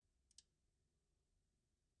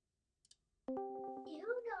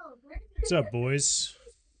What's up, boys?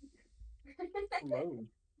 Hello.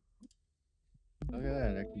 Look at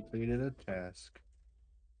that, I completed a task.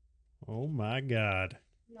 Oh my god.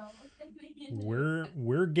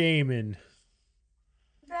 We're gaming.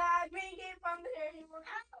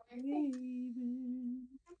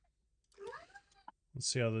 Let's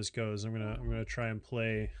see how this goes. I'm gonna try and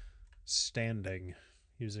play standing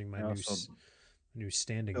using my I also new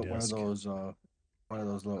standing built desk. one of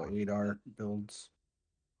those little 8R builds.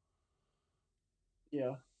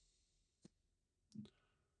 Yeah.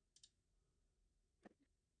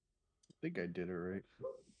 I think I did it right.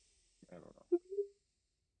 I don't know.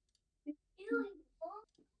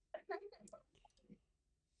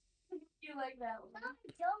 You like that one? I don't.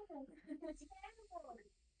 It's terrible.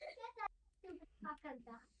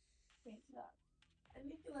 I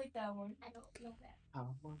think you like that one. I don't know that.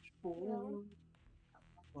 How much for? I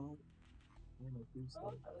love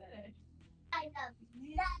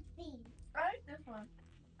nothing. I like this one.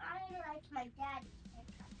 I like my dad's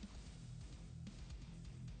haircut.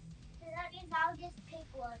 So that means I'll just pick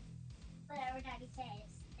one, whatever daddy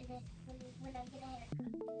says, and then when I get a haircut.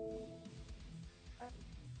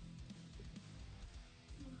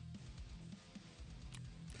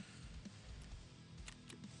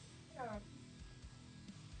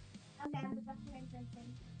 Okay, I'm the best friend.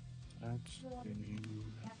 That's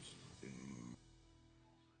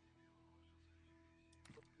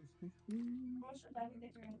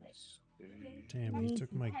Damn, he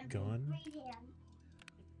took my gun.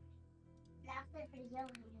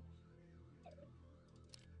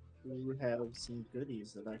 We have some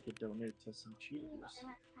goodies that I could donate to some cheaters. Look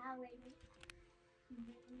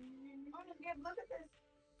at this.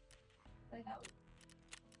 Like that one.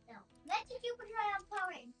 No. Let's see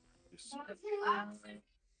Super Power.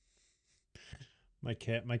 My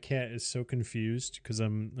cat is so confused because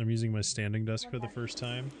I'm using my standing desk for the first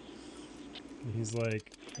time. And he's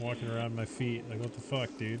like walking around my feet like, what the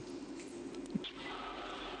fuck, dude?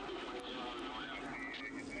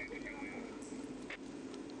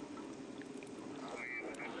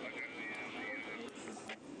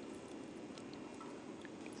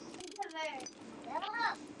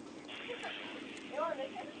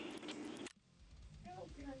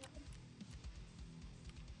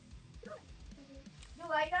 You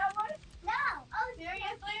like that one? No. Oh,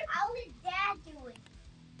 seriously? I'll let Dad do it.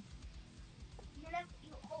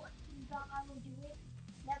 You thought I would do it?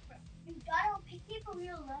 Never. You thought I would pick it for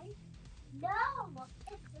real life? No.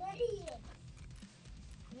 It's idiot.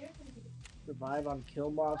 Survive on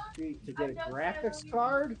Killmoth Street to get a graphics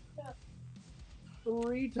card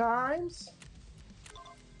 3 times.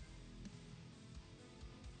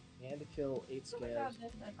 And to kill 8 scavs.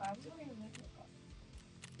 Why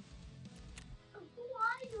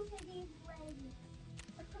do you ready?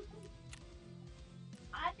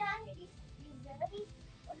 I'm not ready. You ready?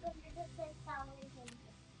 100%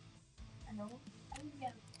 I know.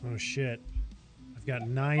 Oh shit. I've got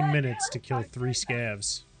 9 minutes to kill 3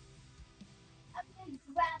 scavs. I'm gonna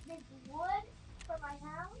grab this wood for my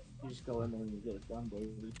house. You just go in there and you get it done,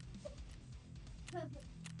 baby.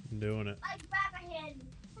 I'm doing it. I grab a hand.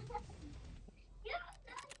 You know. I'm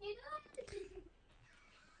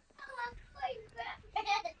going grab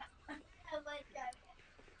it. I'm going grab it.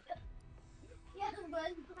 Yeah, I'm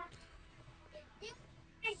going grab it.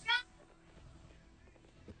 Stop.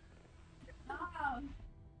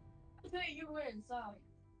 You win, sorry.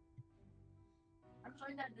 I'm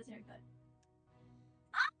showing Dad this haircut.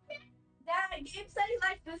 Dad, Gabe said he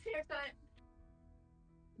likes this haircut.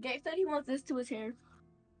 Gabe said he wants this to his hair.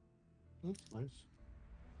 That's nice.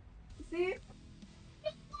 See?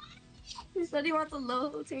 He said he wants a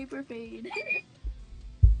low taper fade.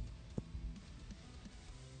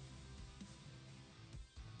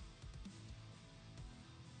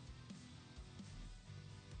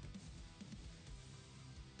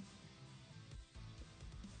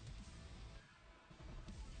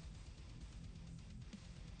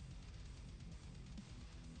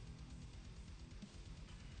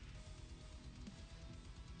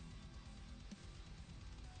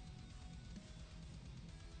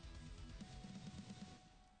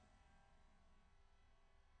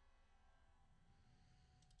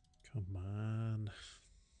 Come on.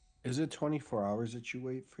 Is it 24 hours that you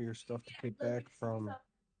wait for your stuff to get back from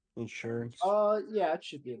insurance? Yeah, it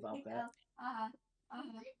should be about that.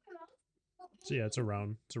 So yeah, it's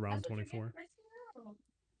around 24.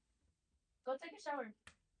 Go take a shower.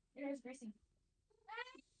 Your hair's greasy.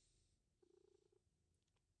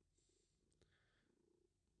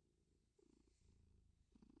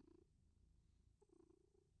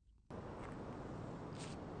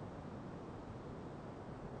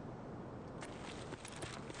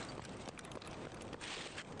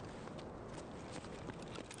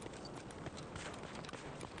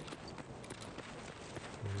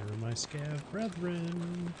 my scav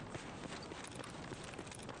brethren.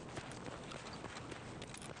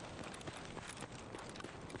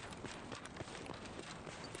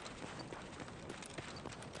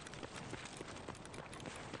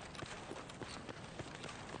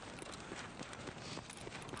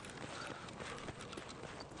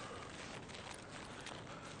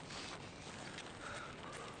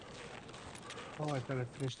 Oh, I thought I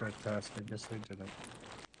finished that task. I guess I didn't.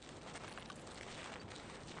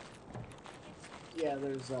 Yeah,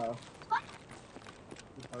 there's a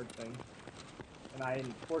hard thing. And I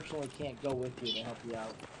unfortunately can't go with you to help you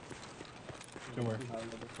out. To where? Too high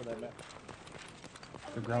level for that map.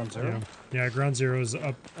 The ground zero? Yeah, ground zero is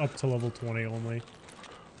up to level 20 only.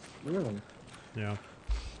 Really? Yeah.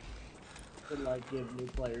 Would like give new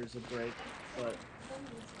players a break, but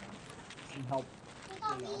some help,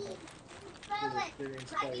 you know, help new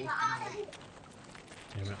experienced players.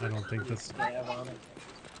 Damn it, I don't think that's Scav on it.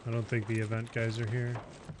 I don't think the event guys are here.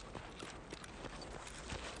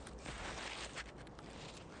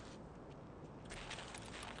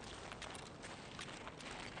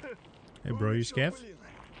 Hey bro, you scav?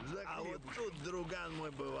 А вот тут друган мой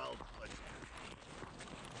бывал.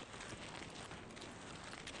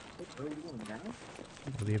 Where are you going now?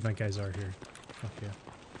 Well, the event guys are here. Fuck yeah.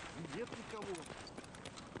 Нет никого.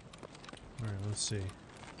 Alright, let's see.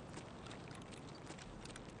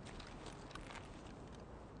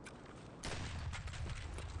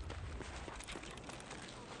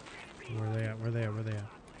 Where are they at? Where are they at? Where are they at?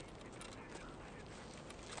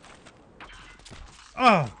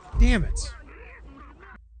 Oh, damn it.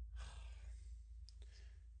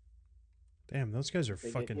 Damn, those guys are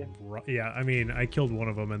They get fucking... you? Yeah, I mean, I killed one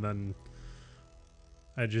of them and then...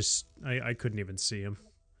 I couldn't even see him.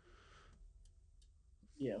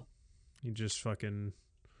 Yeah. He just fucking...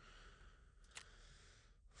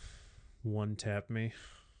 one-tapped me.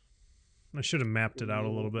 I should have mapped it out a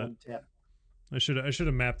little bit. One tap. I should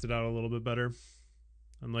have mapped it out a little bit better.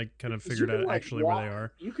 And like kind of 'Cause you figured can, out like, actually walk, where they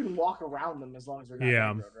are. You can walk around them as long as they're not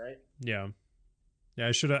Yeah. aggroed, right? Yeah. Yeah,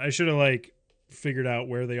 I should have like figured out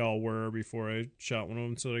where they all were before I shot one of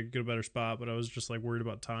them so that I could get a better spot, but I was just like worried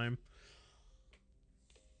about time.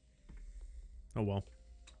 Oh well.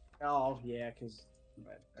 Oh, yeah, because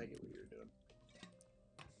I get what you're doing.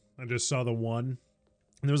 I just saw the one.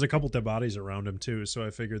 And there was a couple dead bodies around him too, so I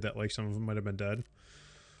figured that like some of them might have been dead.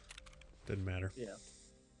 Didn't matter. Yeah.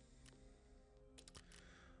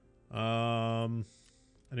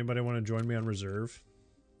 Anybody want to join me on reserve?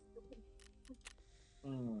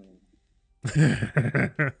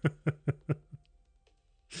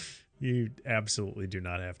 You absolutely do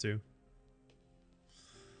not have to.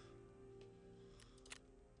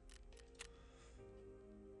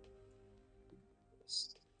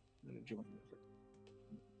 I'm gonna join you.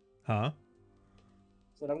 Huh?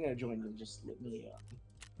 Said I'm gonna join you. Just let me.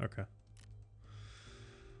 Okay.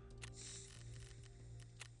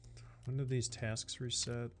 When do these tasks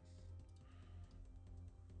reset?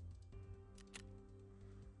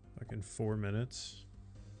 Like in 4 minutes.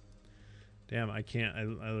 Damn, I can't. I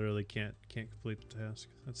literally can't complete the task.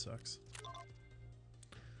 That sucks.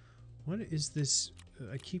 What is this?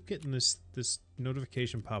 I keep getting this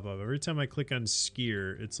notification pop up every time I click on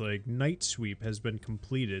skier. It's like night sweep has been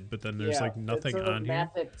completed, but then there's like nothing it's a on here.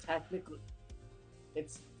 map that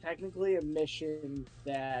it's technically a mission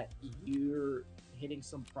that you're hitting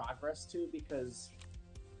some progress to because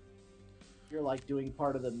you're like doing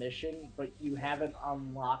part of the mission, but you haven't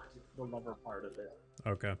unlocked the lover part of it.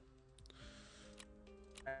 Okay.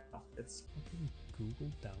 It's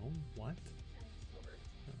Google down what? Oh,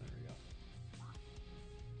 there we go.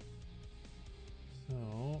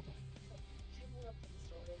 So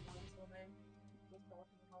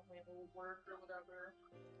mark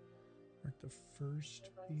the first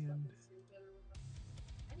and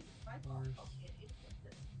fourth.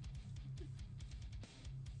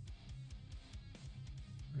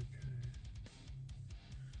 Okay.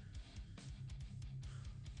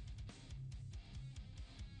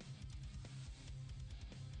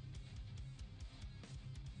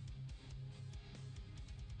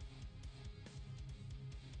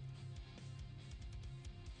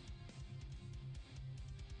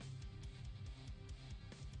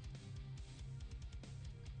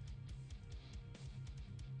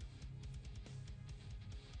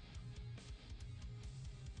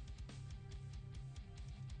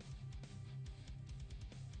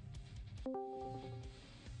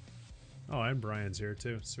 Oh, and Brian's here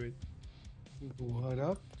too. Sweet. What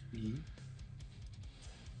up?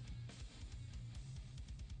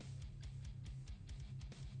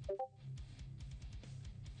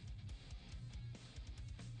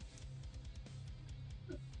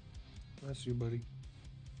 Bless you, buddy.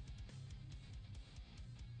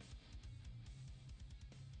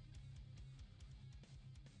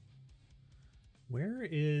 Where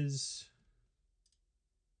is...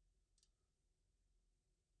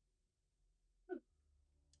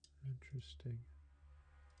 Interesting.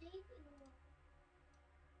 Is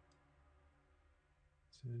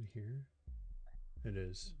it in here? It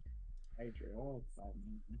is. Hydrate, only 5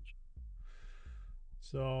 minutes.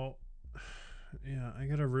 So, yeah, I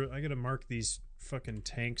gotta mark these fucking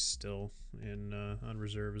tanks still in on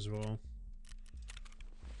reserve as well.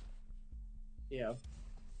 Yeah.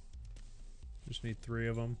 Just need 3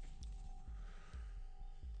 of them.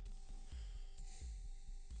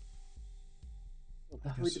 It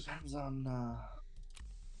definitely depends on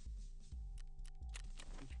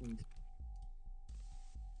which ones.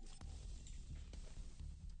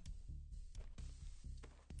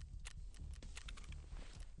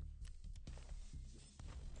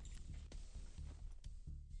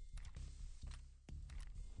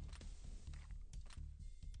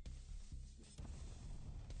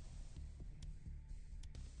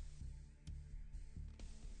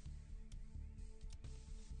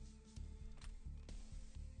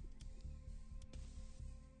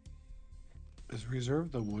 Is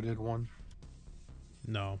reserve the wooded one?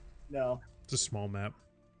 No, No. it's a small map,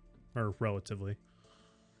 or relatively.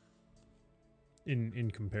 In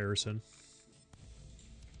comparison,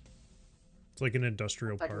 it's like an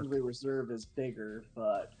industrial park. Technically, reserve is bigger,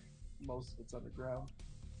 but most of it's underground.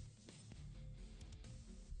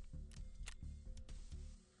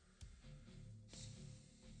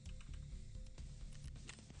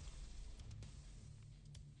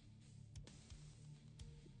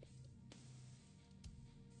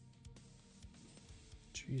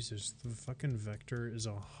 Jesus, the fucking Vector is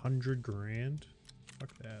 100 grand.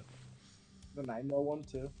 Fuck that. The 901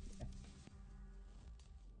 too.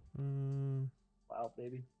 Wow,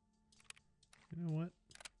 baby. You know what?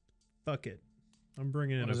 Fuck it. I'm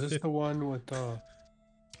bringing in Is a this 50. the one with the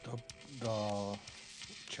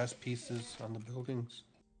chess pieces on the buildings?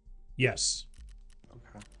 Yes.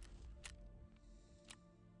 Okay.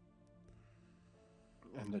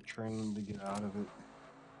 And the train to get out of it.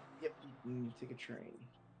 Yep, you need to take a train.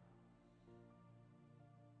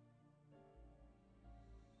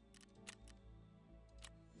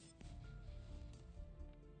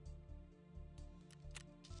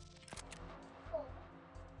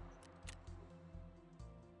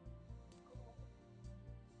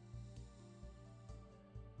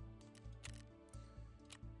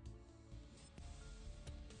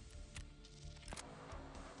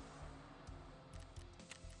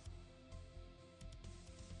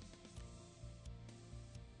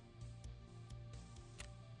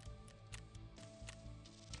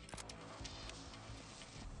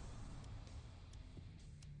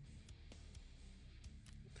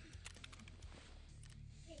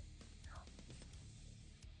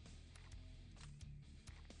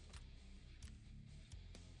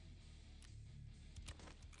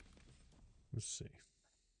 Let's see.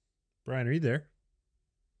 Brian, are you there?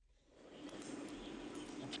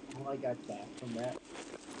 All I got back from that.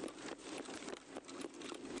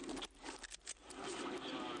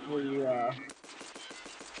 Where you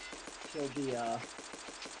killed the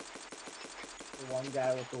one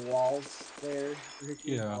guy with the walls there,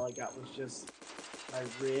 Ricky. Yeah. All I got was just my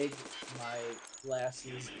rig, my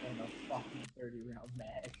glasses, and a fucking 30-round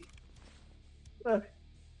mag.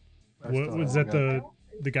 What was that?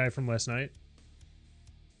 The guy from last night?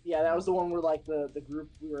 Yeah, that was the one where like the group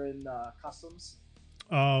we were in customs.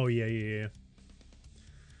 Oh yeah.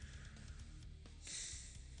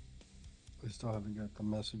 I still haven't got the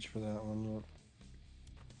message for that one yet.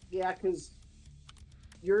 Yeah, because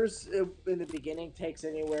yours in the beginning takes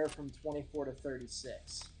anywhere from 24 to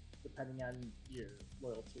 36, depending on your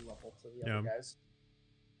loyalty level to the other guys.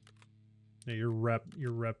 Yeah, your rep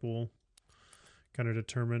will kind of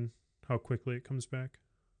determine how quickly it comes back.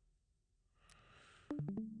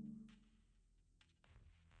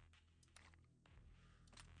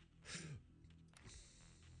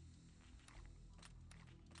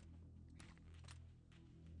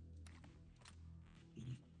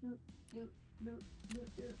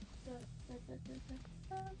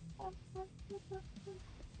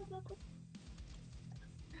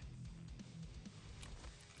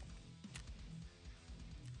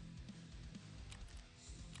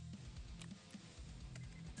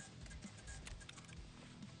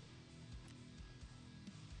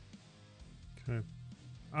 Okay.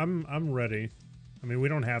 I'm ready. I mean, we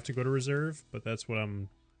don't have to go to reserve, but that's what I'm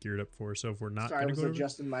geared up for. So if we're not Sorry, I going was to go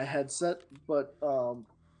adjusting my headset, but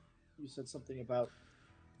you said something about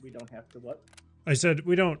we don't have to what? I said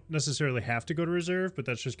we don't necessarily have to go to reserve, but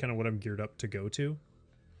that's just kind of what I'm geared up to go to.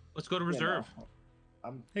 Let's go to You know, reserve.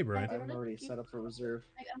 I'm Hey, Brian. I'm already set up for reserve.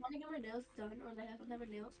 Like, I want to get my nails done, or I haven't have my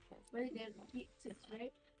nails, but they did six,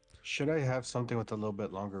 right? Should I have something with a little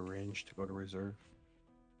bit longer range to go to reserve?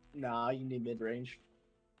 Nah, you need mid range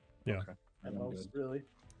Yeah. Okay. at I'm most, good. really.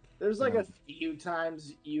 There's like a few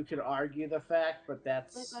times you could argue the fact, but Like,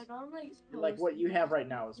 that's I know I'm like, like what you have right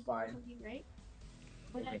now is fine. something, right?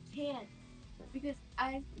 But I can't because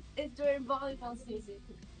it's during volleyball season.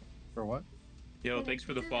 For what? Yo, But thanks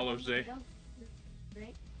for the it's in follows, Zay.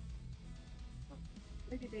 Right?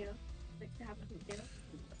 Look at Dale. Like to have a good Dale.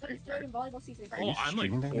 But it's during volleyball season. Are Oh, you I'm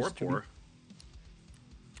like streaming that, 4-4.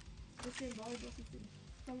 It's during volleyball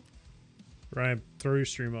season. Brian, throw your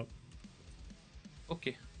stream up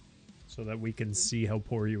Okay. so that we can see how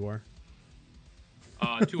poor you are.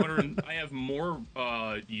 200. I have more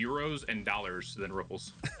euros and dollars than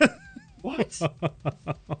ripples. What?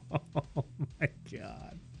 Oh my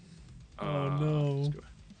god. Oh no. Let's go.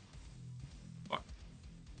 Fuck.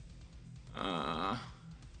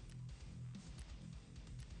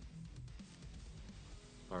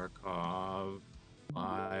 Tarkov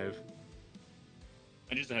 5.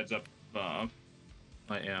 And just a heads up,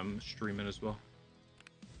 I am streaming as well.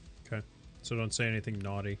 Okay. So don't say anything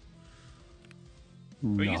naughty.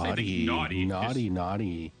 you can say Naughty, naughty, naughty,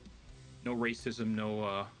 naughty. No racism,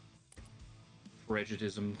 no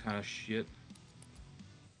prejudice kind of shit.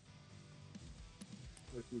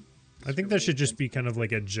 I think that should just be kind of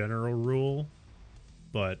like a general rule,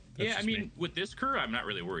 but that's Yeah, I just mean, me. with this crew, I'm not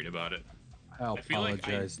really worried about it. I'll I feel like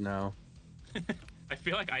apologize now. I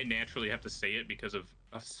feel like I naturally have to say it because of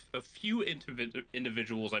a few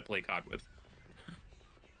individuals I play COD with.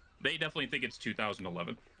 They definitely think it's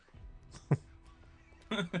 2011.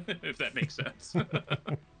 If that makes sense.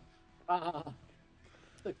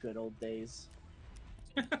 The good old days.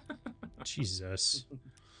 Jesus.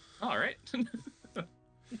 All right.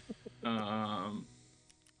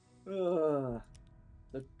 The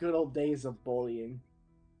good old days of bullying.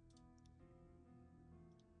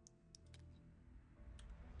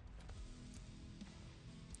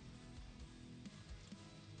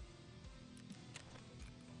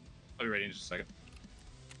 I'll be ready in just a second.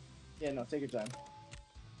 Yeah, no, take your time.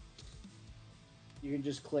 You can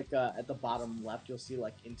just click at the bottom left. You'll see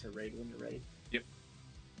like into raid when you're ready. Yep.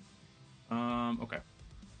 Okay.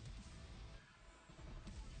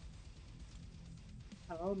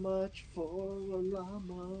 How much for a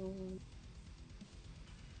llama?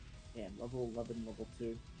 Damn, level 11, level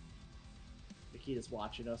 2. Nikita's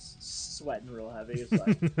watching us, sweating real heavy. It's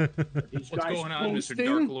like, are these What's guys going on, boosting? Mr.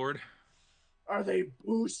 Dark Lord? Are they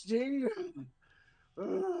boosting?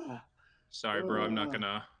 Ugh. Sorry, bro. I'm not Ugh.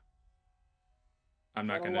 gonna. I'm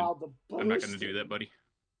Not not gonna. allowed the I'm not gonna do boosting. that, buddy.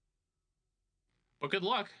 But good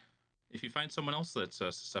luck. If you find someone else that's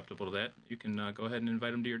susceptible to that, you can go ahead and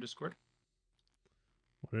invite them to your Discord.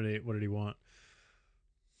 What did he want?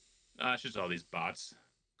 It's just all these bots.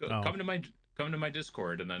 Oh. Come to my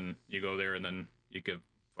Discord, and then you go there, and then you give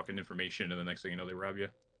fucking information, and the next thing you know, they rob you.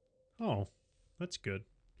 Oh, that's good.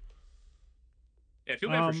 Yeah, I feel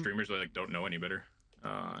bad for streamers that like don't know any better.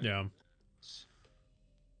 Yeah.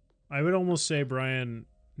 I would almost say, Brian,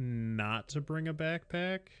 not to bring a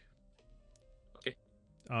backpack. Okay.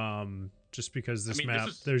 Just because this I mean, map,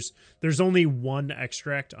 this is... there's only one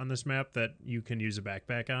extract on this map that you can use a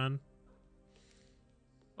backpack on.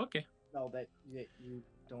 Okay. No, that you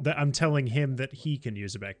don't. That I'm telling him that he can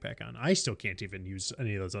use a backpack on. I still can't even use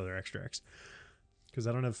any of those other extracts because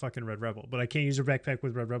I don't have fucking Red Rebel. But I can't use a backpack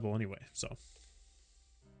with Red Rebel anyway. So.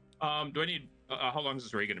 Do I need? How long is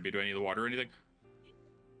this raid going to be? Do I need the water or anything?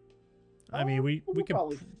 I mean, we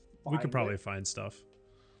could probably find stuff.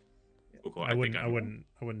 Cool. I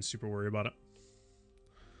wouldn't super worry about it.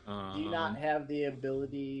 Do you not have the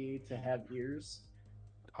ability to have ears?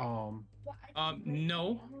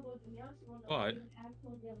 No. But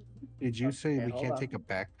Did you say Okay, we hold can't on. take a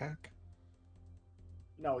backpack?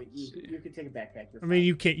 No, you can take a backpack. You're I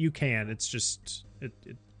mean, fine. you can. It's just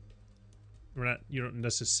you don't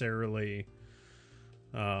necessarily.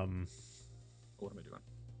 what am I doing?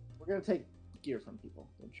 We're gonna take gear from people.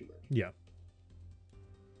 Don't you worry. Yeah.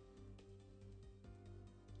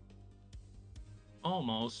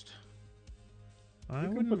 Almost. I You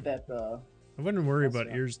can wouldn't. put that. I wouldn't worry that's about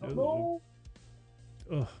not- ears. Oh,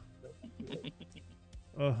 Ugh.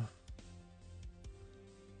 Ugh.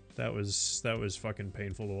 That was fucking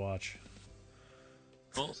painful to watch.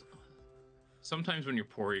 Well, sometimes when you're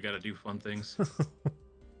poor, you got to do fun things.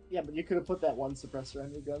 yeah, but you could have put that one suppressor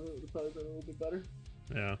on your gun. It would have probably been a little bit better.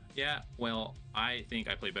 Yeah, Yeah. Well, I think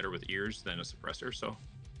I play better with ears than a suppressor, so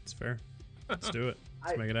it's fair. Let's do it.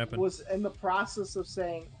 Let's I make it happen. was in the process of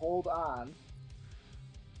saying, hold on.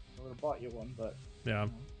 I would have bought you one, but Yeah.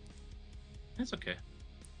 It's okay.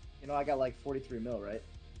 you know I got like 43 mil, right?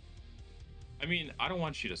 I mean, I don't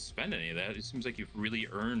want you to spend any of that. It seems like you've really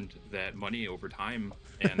earned that money over time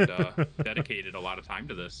and dedicated a lot of time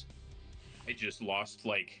to this. I just lost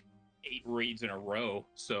like 8 raids in a row,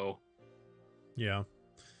 so Yeah.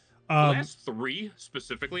 the last 3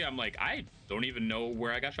 specifically, I'm like, I don't even know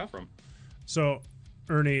where I got shot from. So,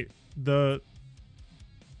 Ernie, the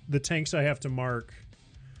tanks I have to mark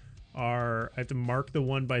are, I have to mark the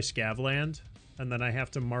one by Scavland, and then I have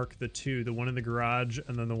to mark the 2, the one in the garage,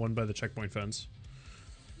 and then the one by the checkpoint fence.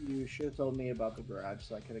 You should have told me about the garage,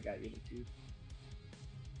 so I could have got you the 2.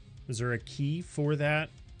 Is there a key for that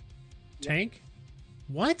tank?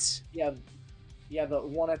 What? Yeah, the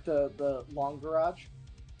one at the long garage.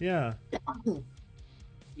 Yeah.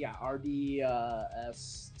 Yeah,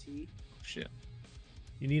 RDST. Shit.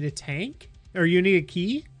 You need a tank? Or you need a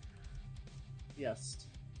key Yes.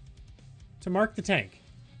 to mark the tank?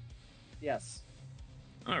 Yes.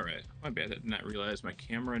 All right. My bad. I did not realize my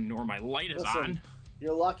camera nor my light is Listen, on.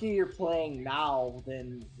 You're lucky you're playing now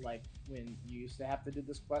than like when you used to have to do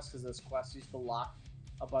this quest, because this quest used to lock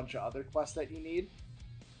a bunch of other quests that you need,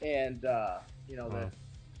 and you know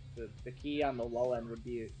Oh. the key on the low end would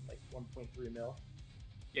be like 1.3 mil.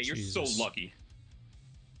 Yeah, you're Jesus. so lucky.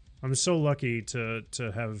 I'm so lucky to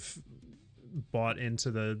have bought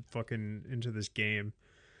into this game.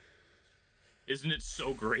 Isn't it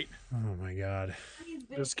so great? Oh my god.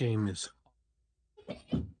 This game is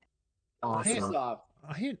awesome. First off,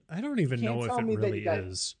 I don't even You can't know if tell it me that really you got-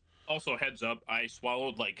 is. Also, heads up, I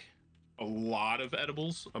swallowed like a lot of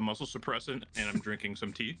edibles, a muscle suppressant, and I'm drinking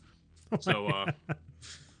some tea. So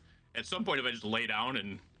at some point, if I just lay down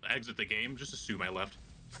and exit the game, just assume I left.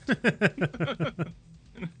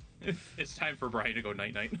 It's time for Brian to go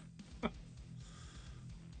night night.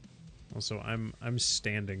 Also, I'm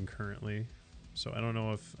standing currently, so I don't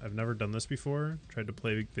know if I've never done this before. Tried to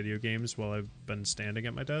play video games while I've been standing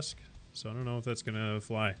at my desk, so I don't know if that's gonna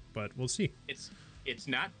fly, but we'll see. It's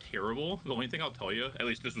not terrible. The only thing I'll tell you, at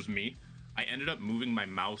least this was me, I ended up moving my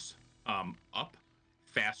mouse up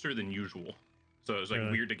faster than usual, so it was like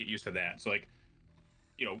Really? weird to get used to that. So like,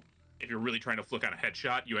 you know, if you're really trying to flick on a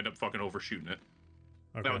headshot, you end up fucking overshooting it.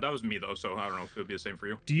 Okay. That was me though, so I don't know if it would be the same for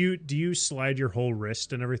you. Do you slide your whole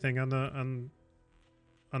wrist and everything on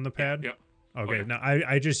the pad? Yep. Okay. yeah. No,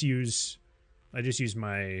 I just use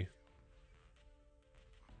my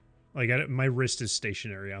my wrist is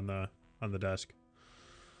stationary on the desk.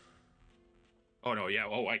 Oh no, yeah.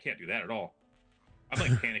 Oh, I can't do that at all. I'm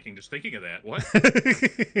like panicking just thinking of that. What?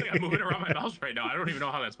 Like, I'm moving around my mouse right now. I don't even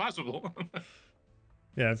know how that's possible.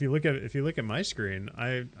 Yeah, if you look at my screen,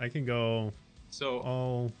 I can go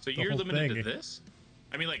So the you're whole limited thing. to this?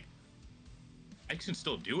 I mean, like, I can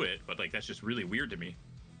still do it, but like that's just really weird to me.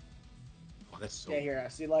 Oh, that's so. yeah, here I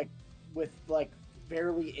see like with like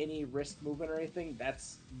barely any wrist movement or anything.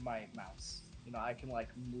 That's my mouse. You know, I can like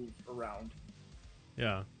move around.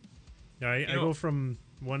 Yeah. Yeah, I know, go from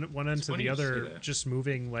one end it's to funny the you say other, that. just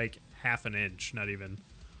moving like half an inch, not even.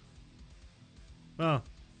 Well,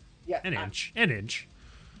 Yeah, an inch. An inch.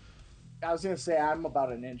 I was gonna say I'm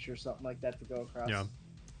about an inch or something like that to go across. Yeah.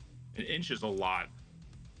 An inch is a lot.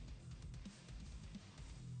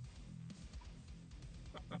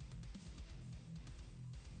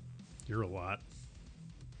 You're a lot.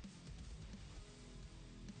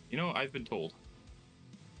 You know, I've been told.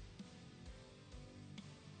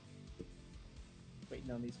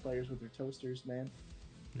 Waiting on these players with their toasters, man.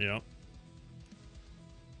 Yeah.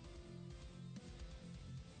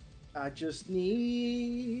 I just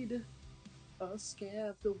need a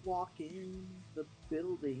scav to walk in the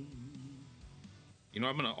building. You know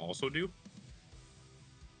what I'm gonna also do?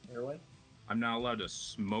 Heroin? I'm not allowed to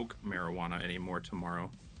smoke marijuana anymore tomorrow.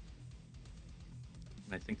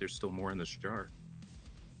 And I think there's still more in this jar.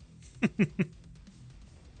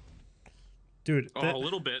 Dude, Oh, that, a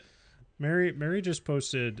little bit. Mary just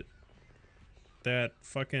posted that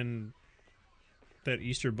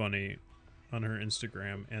Easter bunny on her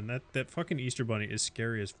Instagram, and that fucking Easter bunny is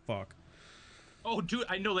scary as fuck. Oh, dude,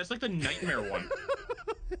 I know that's like the nightmare one.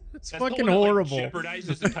 It's That's the fucking one that, like, horrible. jeopardized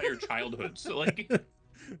his entire childhood. So like,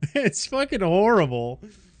 It's fucking horrible.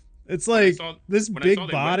 It's like this when big I saw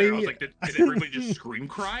they went body. there, I was like, did everybody just scream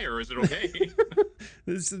cry, or is it okay?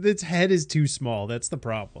 its head is too small. That's the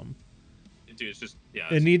problem. Dude, it's just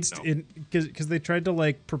yeah. It needs no. because they tried to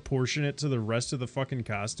like proportion it to the rest of the fucking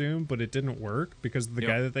costume, but it didn't work because the Yep.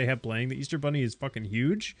 guy that they have playing the Easter bunny is fucking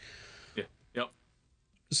huge. Yeah. Yep.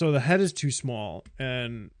 So the head is too small,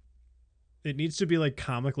 and it needs to be like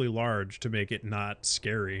comically large to make it not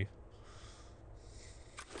scary.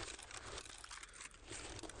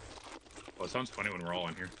 Well, it sounds funny when we're all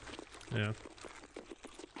in here. Yeah.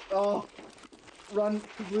 Oh, run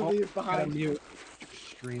completely Got a behind. mute.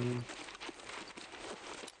 Stream.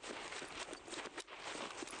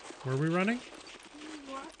 Where are we running?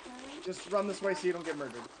 Just run this way so you don't get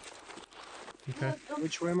murdered. Okay.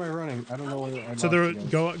 Which way am I running? I don't know where I So lost there, you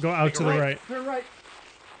guys. go out to the right. Turn right.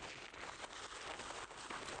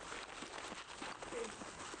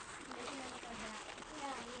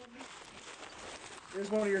 Here's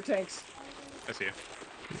one of your tanks. I see you.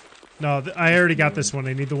 No, I already got this one.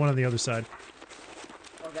 I need the one on the other side.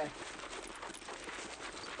 Okay.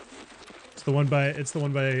 It's the one by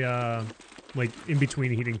like in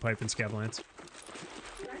between heating pipe and Scavlands.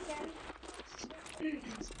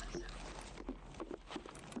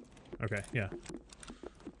 Okay, yeah.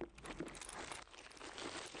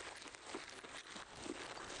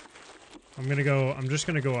 I'm just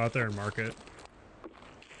gonna go out there and mark it.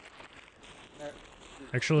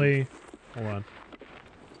 Actually, hold on.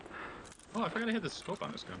 Oh, I forgot I had the scope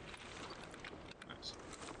on this gun. Nice.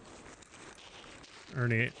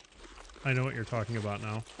 Ernie, I know what you're talking about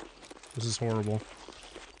now. This is horrible.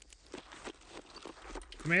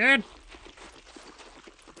 Come in!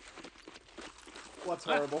 What's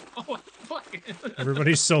horrible? Oh, fuck.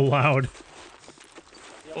 Everybody's so loud.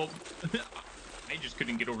 Well, I just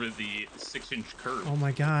couldn't get over the 6-inch curve. Oh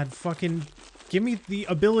my god, fucking give me the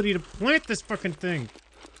ability to plant this fucking thing.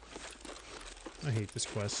 I hate this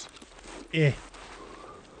quest. Eh.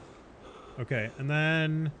 Okay, and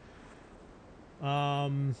then I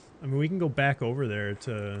mean we can go back over there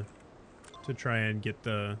to try and get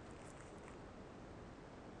the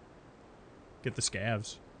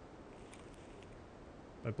scavs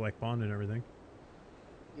by Black Bond and everything.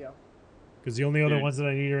 Yeah. Because the only other Dude. ones that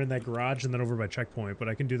I need are in that garage and then over by Checkpoint, but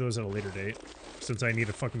I can do those at a later date, since I need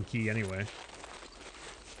a fucking key anyway.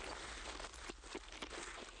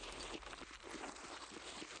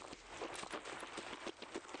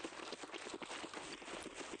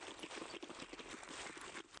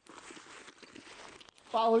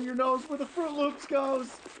 Follow your nose where the Fruit Loops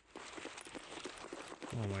goes.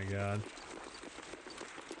 Oh my god.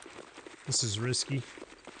 This is risky.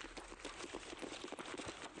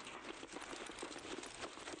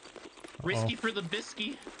 Risky for the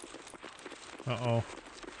bisky. Uh-oh.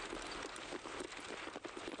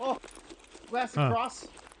 Oh, glass Huh. across.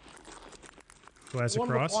 Glass One of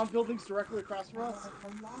the across? pawn buildings directly across from us.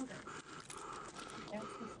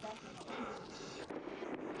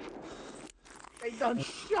 They done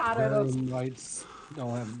shot at us. Burn lights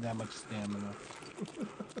don't have that much stamina.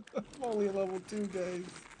 I'm only a level 2, guys.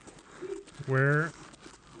 Where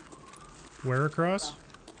across?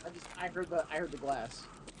 I heard the glass.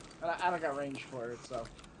 And I don't got range for it, so.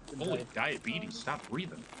 couldn't Holy tell you. diabetes, stop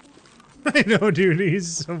breathing. I know, dude.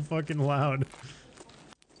 He's so fucking loud.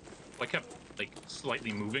 I kept, like,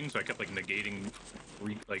 slightly moving, so I kept, like, negating,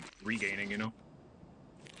 regaining, you know?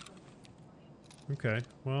 Okay,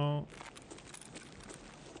 well...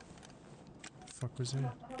 fuck was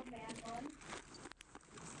there?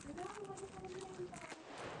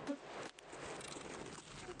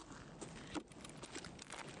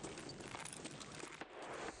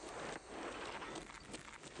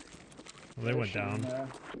 Well, they went down.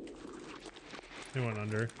 They went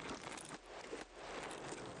under.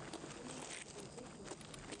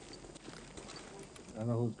 I don't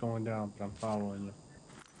know who's going down, but I'm following you.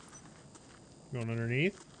 Going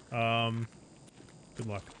underneath. Good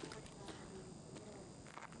luck.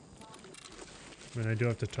 I mean, I do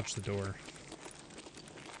have to touch the door.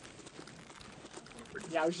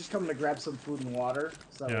 Yeah, I was just coming to grab some food and water,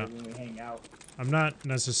 so Yeah. when we hang out. I'm not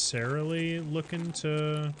necessarily looking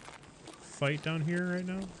to fight down here right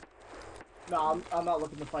now. No, I'm not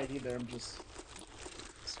looking to fight either. I'm just.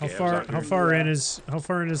 How Scavs far? out How here. far in is? How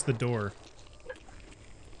far in is the door?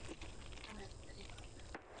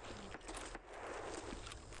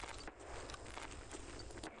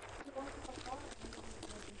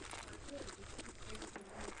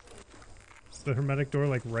 Is the hermetic door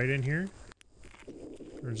like right in here,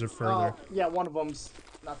 or is it further? Yeah, one of them's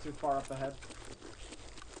not too far up ahead.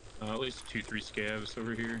 At least 2-3 scavs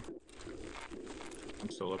over here. I'm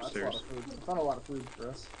still That's a lot upstairs. of food. I found a lot of food for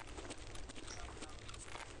us.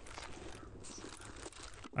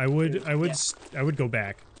 I would Yeah. I would go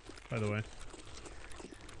back. By the way,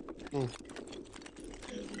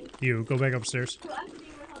 you go back upstairs.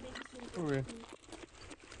 Okay.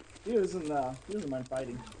 He doesn't mind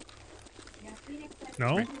fighting.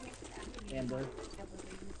 No. Amber.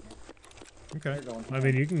 Okay. They're going I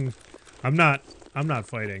mean, you can. I'm not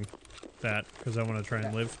fighting. that because I want to try and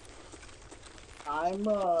Okay. live.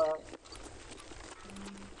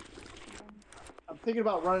 I'm thinking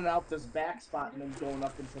about running out this back spot and then going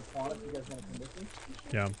up into Pawn if you guys want to come with me.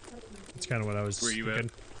 Yeah, that's kind of what I was Where you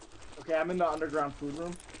thinking. Okay, I'm in the underground food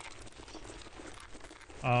room.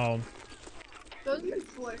 Oh, Those are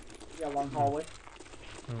four. Yeah, long hallway.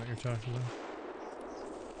 I know what you're talking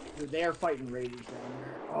about. Dude, they are fighting raiders down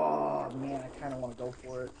there. Oh man, I kind of want to go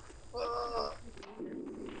for it. Ugh.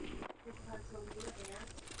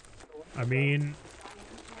 I mean,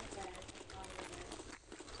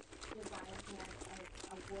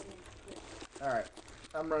 All right,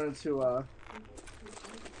 I'm running to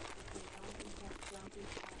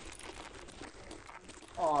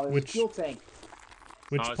Oh, there's Which- a fuel tank.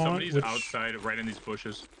 which pawn? Somebody's Which outside, right in these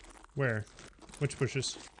bushes. where? Which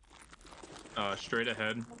bushes? Straight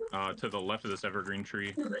ahead, to the left of this evergreen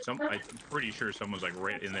tree. I'm pretty sure someone's like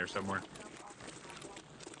right in there somewhere.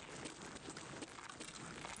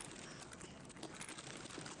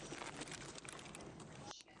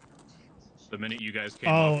 The minute you guys came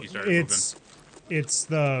Oh, up, he started it's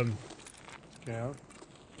the Yeah.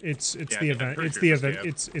 it's Yeah, the I'm event. pretty It's sure the it's a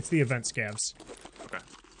event. scab. It's the event scavs.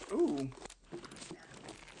 moving. Okay. Ooh.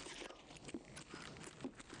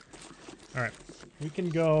 All right, we can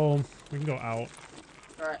go. We can go out.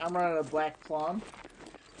 All right, I'm running a black plum.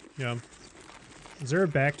 Yeah. Is there a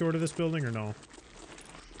back door to this building or no?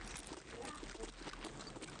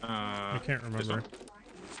 I can't This remember.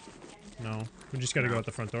 one? No, we just got to go No. out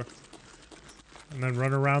the front door, and then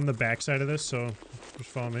run around the back side of this. So just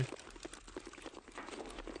follow me.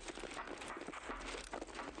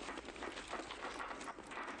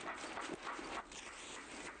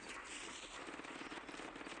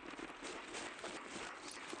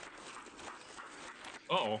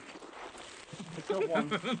 Uh-oh. I killed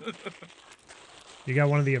one. You got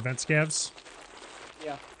one of the event scavs.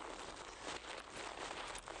 Yeah.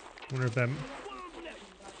 Wonder if that.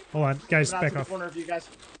 Hold on, guys, I'm out back to the off. corner of you guys.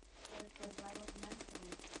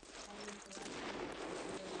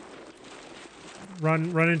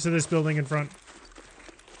 Run into this building in front.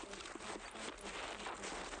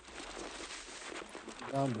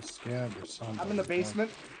 Found the scab or something. I'm in the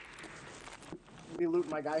basement. Be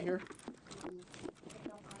looting my guy here.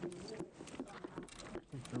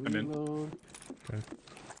 I'm in. Reload.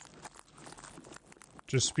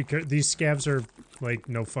 Just because these scavs are like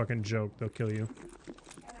no fucking joke, they'll kill you.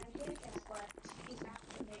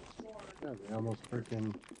 Yeah, they almost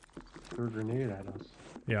freaking threw a grenade at us.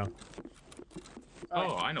 Yeah.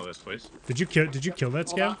 Oh, I know this place. Did you kill that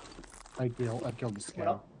Hold on. scav? I killed the Coming scab.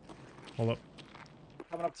 up. Hold up.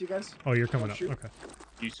 Coming up to you guys. Oh, you're coming Oh, up. shoot. Okay.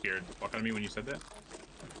 You scared the fuck out of me when you said that?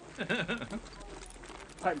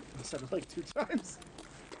 I said it like 2 times.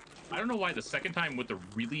 I don't know why the second time with the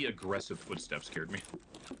really aggressive footsteps scared me.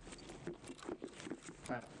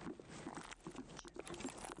 Alright.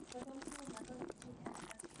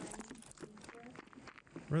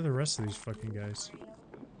 Where are the rest of these fucking guys?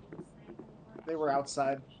 They were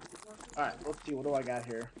outside. Alright, let's see. What do I got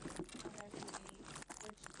here?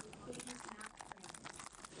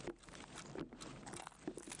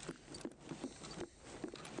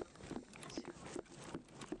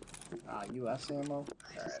 US ammo.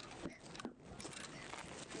 Alright.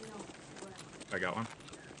 I got one.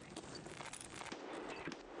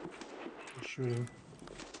 Shooting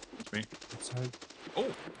It's me. outside. Oh,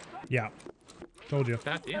 Yeah. Told you.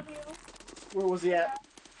 god damn. Where was he at?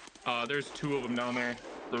 There's 2 of them down there.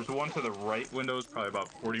 There's one to the right windows, probably about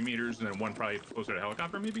 40 meters, and then one probably closer to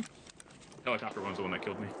helicopter, maybe? Helicopter one's the one that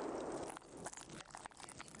killed me.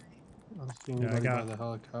 I don't see Yeah, I anybody by got- the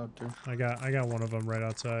helicopter. I got one of them right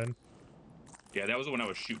outside. Yeah, that was the one I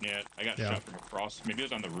was shooting at. I got Yeah. shot from across. Maybe it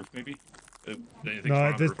was on the roof, maybe? Anything No,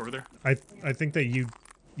 on the this- roof over there? I think that you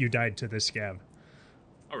died to this scav.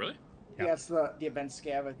 Oh, really? Yeah. Yeah, it's the event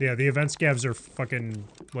scav. I think. Yeah, the event scavs are fucking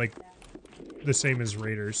like the same as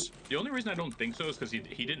raiders. The only reason I don't think so is because he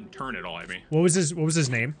didn't turn at all at me. What was his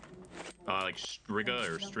name? Like Striga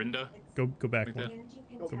or Strinda. Go back Like one.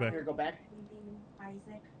 that. Go back. Here, go back.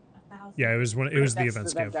 Yeah, it was the That's event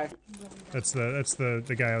scav. guy. That's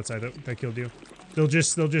the guy outside that killed you. They'll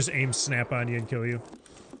just aim snap on you and kill you.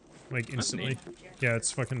 Like instantly. Yeah,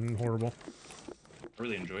 it's fucking horrible. I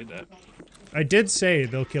really enjoyed that. I did say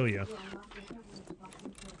they'll kill you.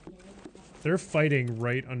 They're fighting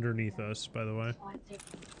right underneath us, by the way. Is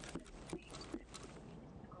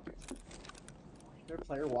there a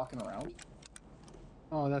player walking around?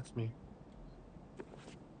 Oh, that's me.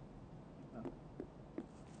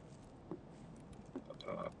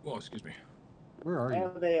 Well, excuse me. Where are I you?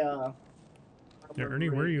 have a Yeah, Ernie,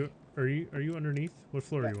 where are you? Are you underneath? What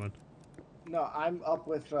floor are you on? No, I'm up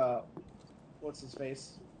with what's his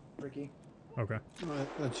face, Ricky. Okay.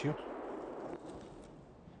 That's you.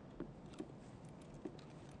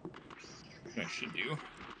 I should do.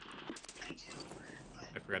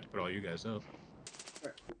 I forgot to put all you guys up.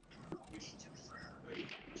 Right.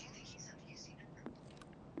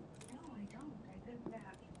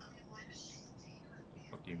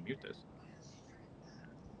 How do you mute this?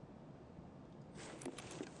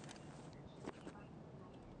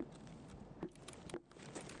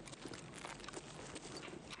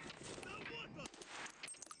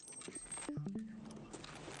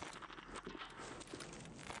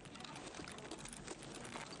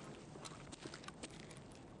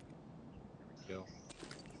 Go.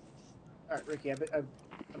 All right, Ricky. I'm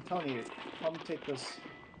telling you, come take this.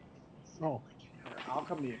 Oh, Here, I'll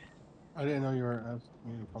come to you. I didn't know you were asking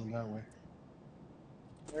me to come that way.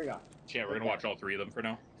 There you go. Yeah, we're gonna watch all three of them for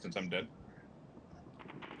now, since I'm dead.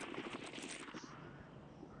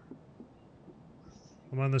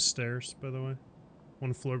 I'm on the stairs, by the way.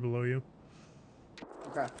 One floor below you.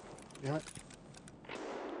 Okay. Damn it.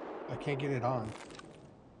 I can't get it on.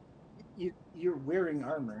 You're wearing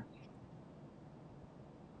armor.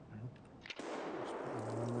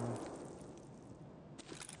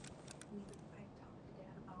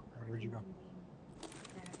 Where'd you go?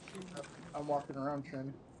 I'm walking around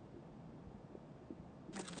trying.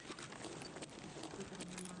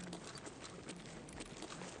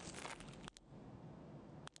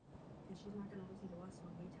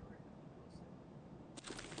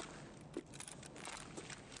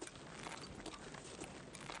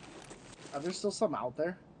 Are there still some out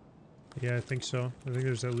there? Yeah, I think so. I think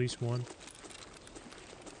there's at least one.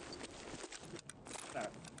 Alright.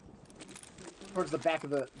 Towards the back of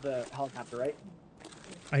the helicopter, right?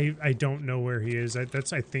 I don't know where he is.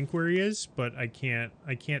 That's I think where he is, but I can't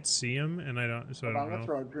see him, and I don't. So Hold I on, I'm don't gonna know.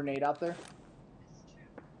 throw a grenade out there.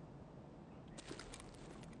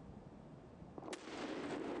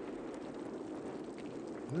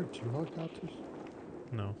 Are there 2 helicopters?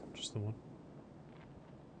 No, just the one.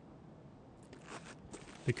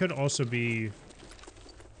 They could also be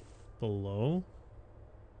below.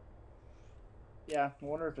 Yeah, I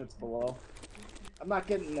wonder if it's below. I'm not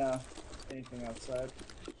getting anything outside.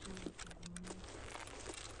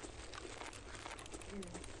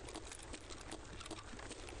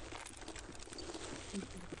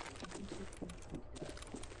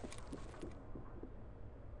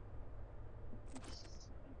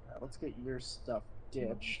 Alright, let's get your stuff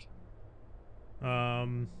ditched.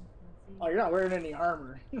 Oh, you're not wearing any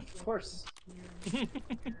armor. Of course. You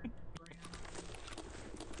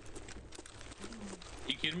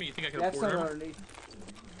kidding me? You think I can That's afford not armor? underneath.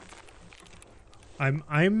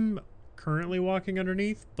 I'm currently walking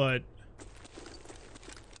underneath, but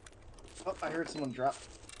Oh, I heard someone drop.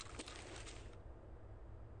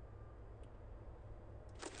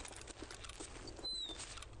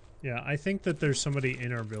 yeah, I think that there's somebody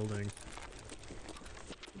in our building.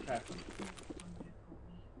 Okay.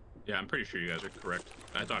 Yeah, I'm pretty sure you guys are correct.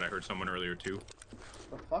 I thought I heard someone earlier too.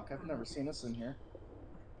 The fuck? I've never seen us in here.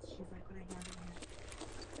 Take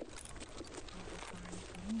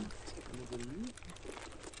a look at you.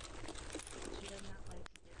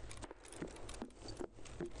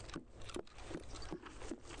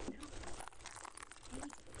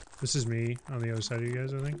 This is me on the other side of you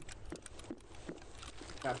guys, I think.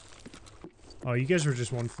 Okay. Oh, you guys were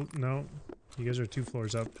just one no. You guys are 2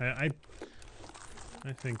 floors up. I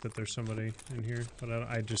think that there's somebody in here, but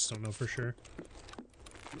I just don't know for sure.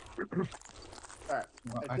 Alright.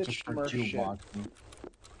 Well, I I just ditched heard Murph 2 shit. walking.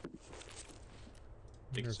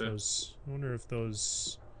 I wonder if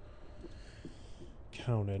those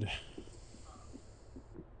counted.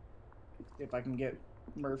 See if I can get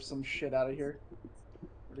Murph some shit out of here.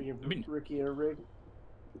 Or to give I mean- Ricky a rig.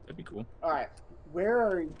 That'd be cool. Alright. Where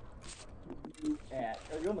are you at?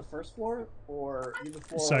 Are you on the first floor? Or are you the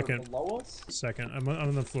floor Second. below us? Second, I'm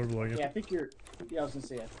on the floor below you. Yeah, I think you're... Yeah, I was gonna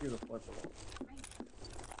say, I think you're the floor below.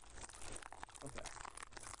 Okay.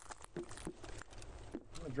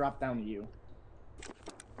 I'm gonna drop down to you.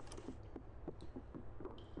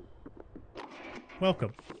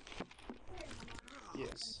 Welcome.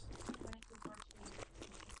 Yes.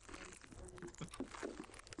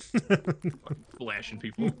 Flashing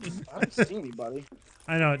people. I don't see anybody.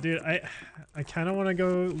 I know, dude. I kind of want to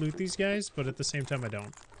go loot these guys, but at the same time, I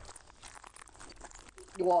don't.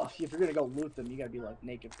 Well, if you're gonna go loot them, you gotta be like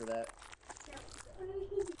naked for that.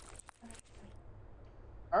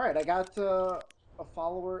 Alright, I got a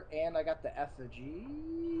follower and I got the effigy.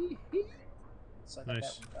 So I got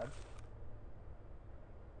Nice. that one done.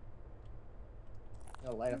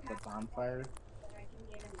 Gonna light up the bonfire.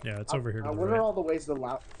 Yeah, it's over here to the what right. are all the ways to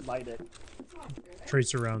light it?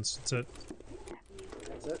 Tracer rounds. That's it.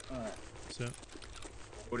 That's it? Alright. That's it.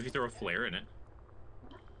 What if you throw a flare in it?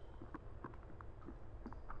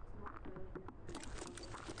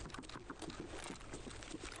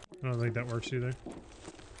 I don't think that works either.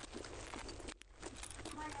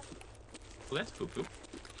 Well, that's poo-poo.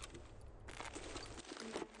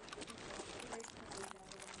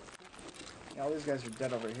 Yeah, all these guys are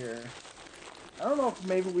dead over here. I don't know if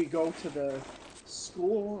maybe we go to the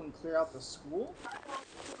school and clear out the school?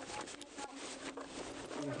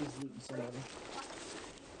 Or if he's looting somebody.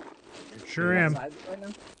 Sure am. Outside right now?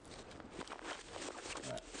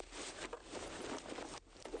 Alright.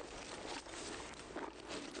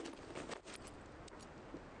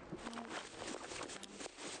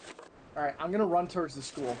 Alright, I'm gonna run towards the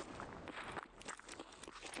school.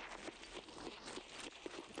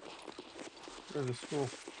 Where's the school?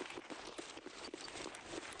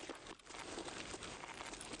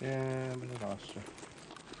 Yeah, but I lost you.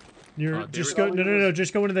 You're there just we go. go. No.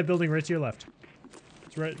 Just go into that building right to your left.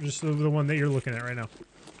 It's right, just the one that you're looking at right now.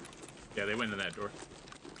 Yeah, they went in that door.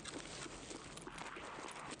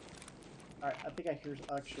 Alright, I think I hear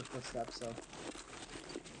extra footsteps, so.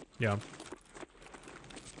 Yeah.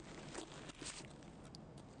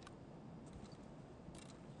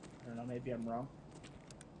 I don't know, maybe I'm wrong.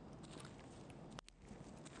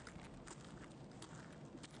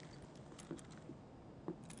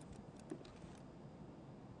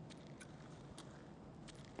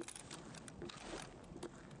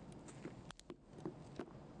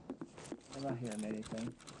 I'm not hearing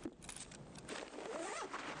anything.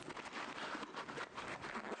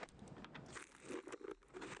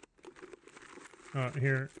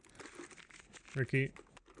 Here, Ricky.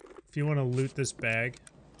 If you want to loot this bag,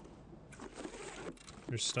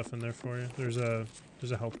 there's stuff in there for you. There's a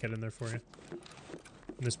health kit in there for you.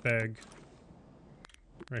 In this bag,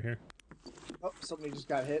 right here. Oh, somebody just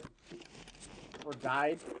got hit. Or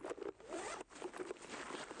died.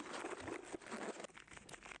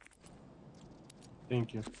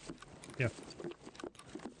 Thank you. Yeah.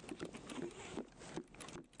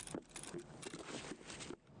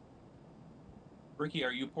 Ricky,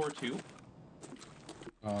 are you poor too?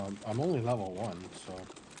 I'm only level 1, so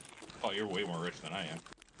Oh, you're way more rich than I am.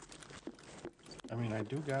 I mean I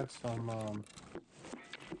do got some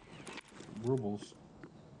rubles.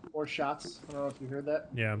 Or shots. I don't know if you heard that.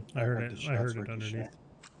 Yeah, I heard it. I heard it underneath.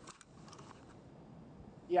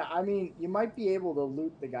 Yeah, I mean, you might be able to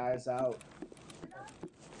loot the guys out.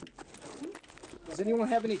 Does anyone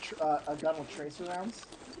have any a gun with tracer rounds?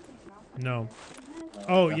 No.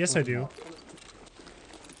 Oh, yes, I Definitely do.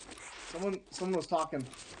 not. Someone was talking.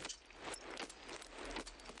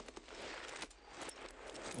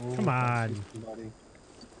 Oh, Come I see on. somebody.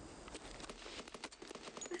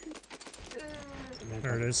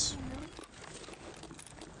 There it is.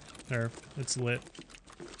 There, it's lit.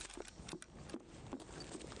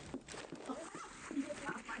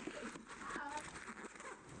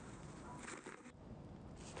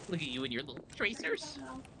 Look at you and your little tracers.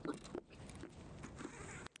 I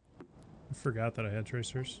forgot that I had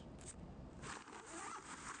tracers.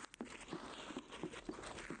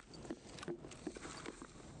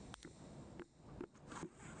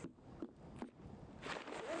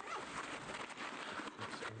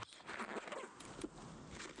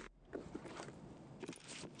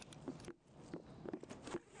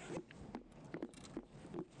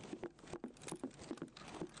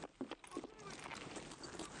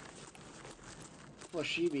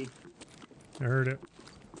 Lashibi. I heard it.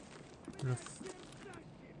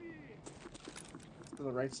 To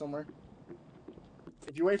the right somewhere.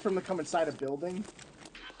 If you wait for him to come inside a building,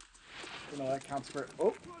 you know that counts for.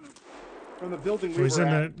 Oh, from the building we He's were in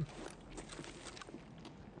at. the.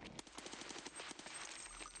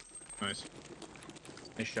 Nice.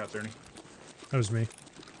 Nice shots, Ernie. That was me.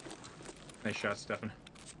 Nice shots, Stefan.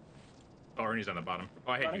 Oh, Ernie's on the bottom.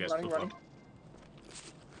 Oh, I hate you guys Running. flip-flopped.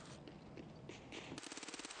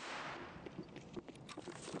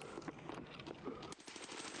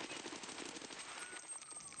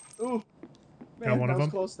 Ooh, man, Got one that of was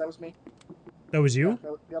them? close. That was me. That was you?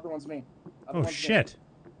 Yeah, the other one's me. Other Oh one's me. shit!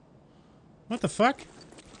 What the fuck?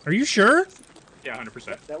 Are you sure? Yeah,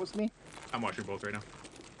 100%. That was me. I'm watching both right now.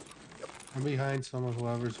 I'm behind some of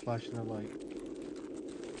whoever's flashing the light.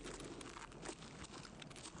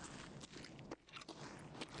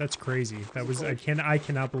 That's crazy. That was I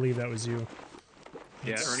cannot believe that was you.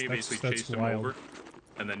 Yeah, That's- Ernie that's- basically that's chased him wild. over.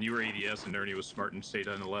 And then you were ADS and Ernie was smart and stayed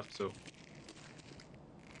on the left, so...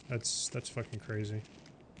 That's fucking crazy.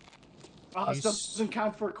 Oh, this doesn't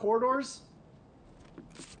count for corridors?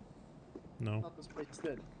 I No. thought this place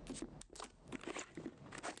did.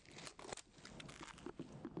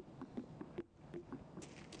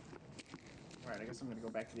 Alright, I guess I'm gonna go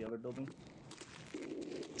back to the other building.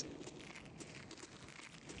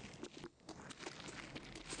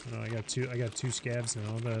 No, I got two scavs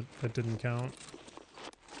now. That didn't count.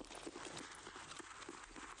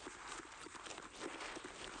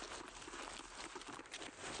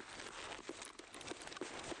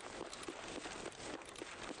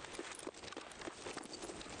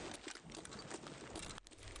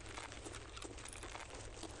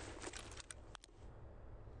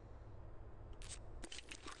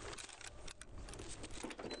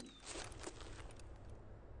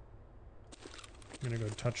 I'm gonna go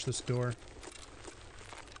touch this door.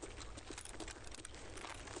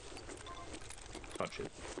 Touch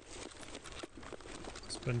it.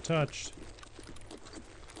 It's been touched.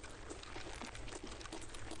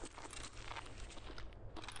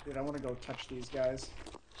 Dude, I want to go touch these guys.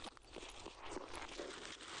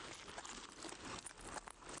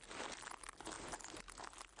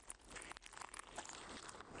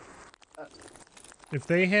 If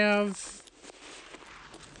they have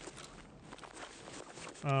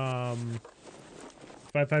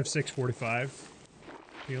 5.56.45,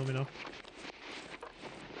 can you let me know?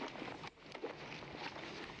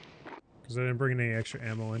 Because I didn't bring any extra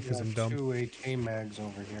ammo in because I'm dumb. 2 AK mags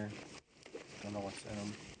over here. Don't know what's in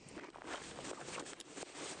them.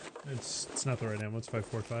 It's not the right ammo. It's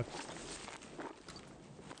 5.45.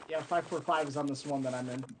 Yeah, 545 is on this one that I'm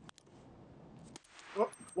in. Oh,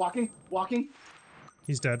 walking.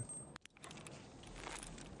 He's dead.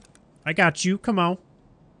 I got you. Come on. Who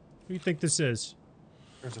do you think this is?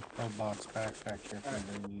 There's a pillbox backpack here if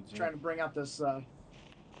anybody needs Trying it. to bring out this door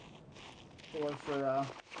for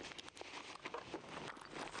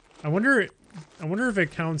I wonder if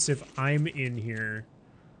it counts if I'm in here.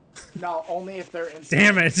 no, only if they're inside.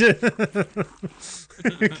 Damn it!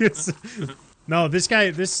 No, this guy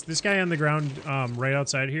on the ground, right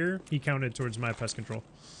outside here, he counted towards my pest control.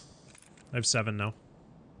 I have 7 now.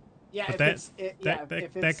 Yeah, But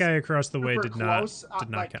if that guy across the way super did not close,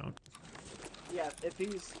 like, count. Yeah, if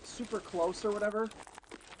he's super close or whatever.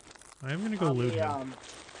 I am gonna go loot him. I'm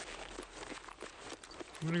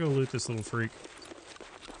gonna go loot this little freak.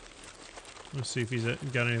 Let's see if he's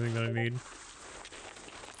got anything that I need.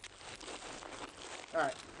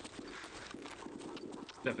 Alright.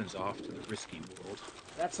 Stephens off to the risky world.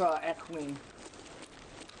 That's at Queen.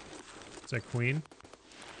 Is that Queen?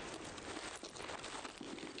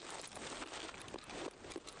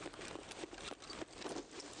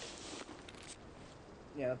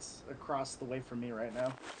 Yeah, it's across the way from me right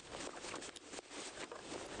now.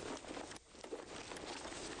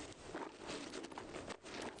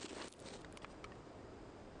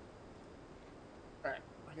 Alright,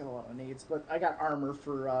 I got a lot of needs, but I got armor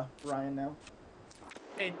for Ryan now.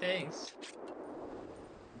 Hey, thanks.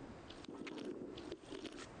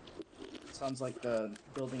 Sounds like the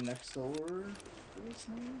building next door is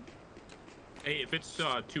now. Hey, if it's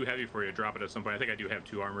too heavy for you, drop it at some point. I think I do have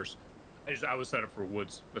 2 armors. I was set up for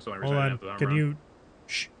woods. That's the only reason Hold I on. didn't have the armor. Can on. you?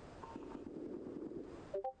 Shh.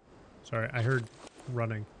 Sorry, I heard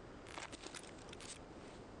running.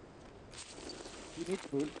 Do you need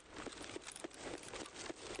food?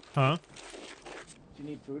 Huh? Do you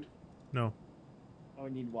need food? No. Oh,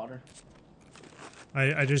 we need water.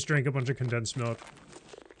 I just drank a bunch of condensed milk,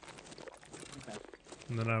 Okay.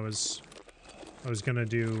 and then I was gonna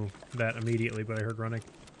do that immediately, but I heard running.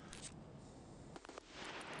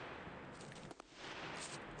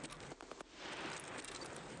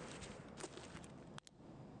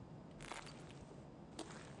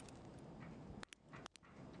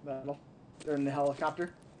 Metal. They're in the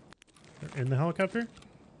helicopter. They're in the helicopter?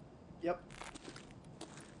 Yep.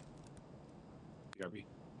 BRB.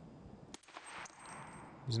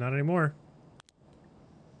 He's not anymore.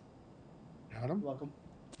 Got him? Welcome.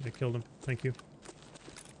 I killed him. Thank you.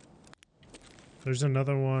 There's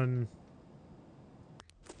another one.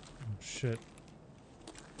 Oh, shit.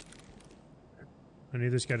 I need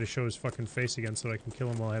this guy to show his fucking face again so that I can kill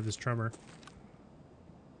him while I have this tremor.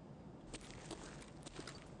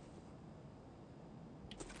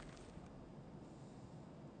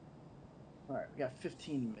 Alright, we got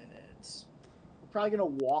 15 minutes. We're probably gonna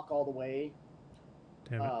walk all the way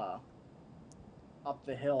Damn it. up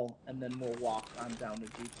the hill, and then we'll walk on down to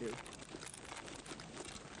D2.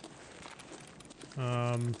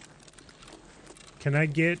 Can I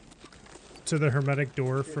get to the hermetic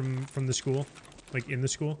door from the school? Like, in the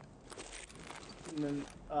school? And then,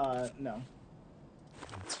 no.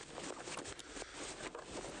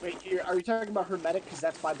 Wait, are you talking about hermetic because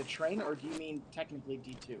that's by the train, or do you mean technically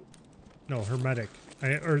D2? No, hermetic.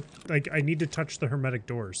 I need to touch the hermetic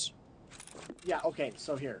doors. Yeah. Okay.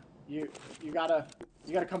 So here, you gotta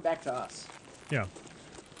come back to us. Yeah.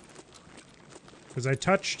 Because I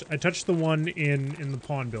touched the one in the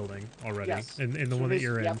pawn building already, Yes. in the one that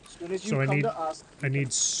you're in. Yep. As soon as you So come to us, I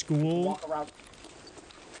need school. walk around.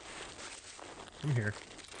 Come here.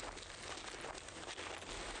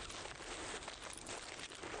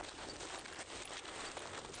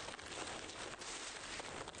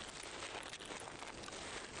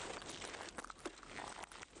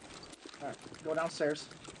 All right. Go downstairs.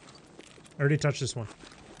 I already touched this one.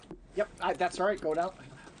 Yep. That's all right. Go down. All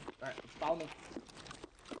right. Follow me.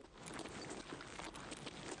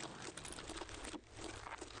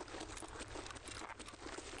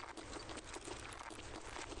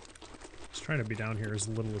 Just trying to be down here as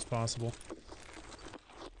little as possible.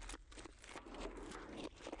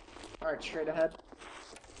 All right. Straight ahead.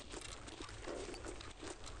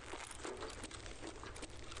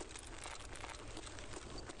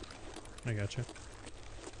 I gotcha.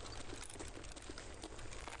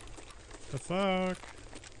 The fuck?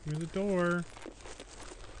 Through the door.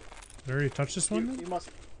 Did I already touch this one? You must.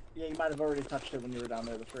 Yeah, you might have already touched it when you were down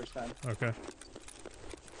there the first time. Okay.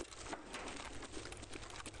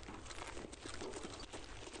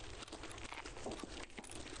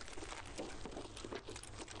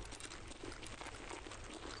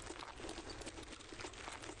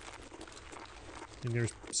 And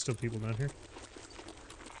there's still people down here?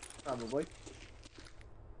 Probably.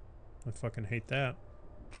 I fucking hate that.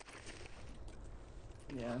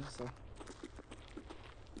 Yeah. So.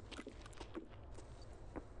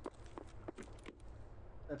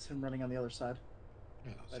 That's him running on the other side.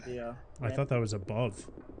 At the, I ramp. thought that was above.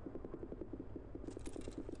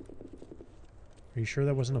 Are you sure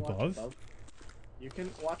that wasn't Watch above? You can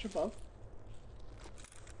watch above.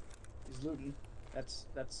 He's looting. That's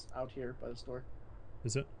out here by the store.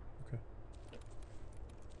 Is it? Okay.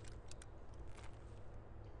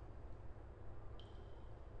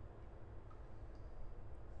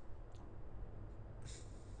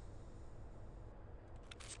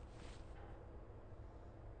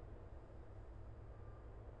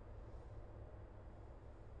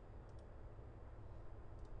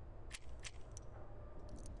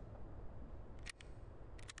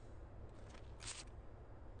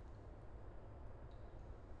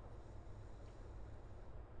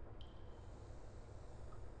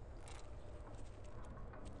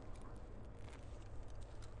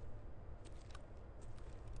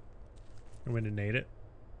 I'm going to nade it.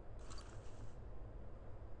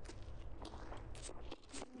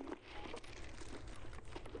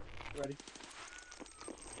 Ready?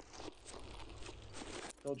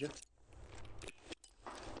 Told you.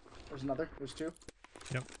 There's another. There's two.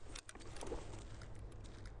 Yep.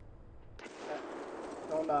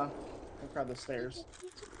 Don't crowd the stairs. You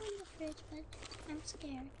can go in the fridge, but I'm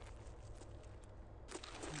scared.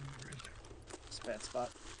 It's a bad spot.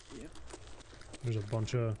 Yeah. There's a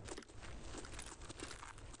bunch of...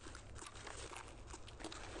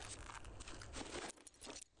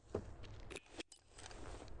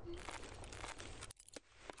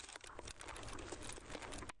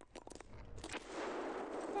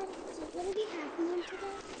 So what are we happening today?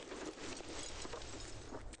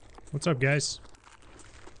 What's up, guys?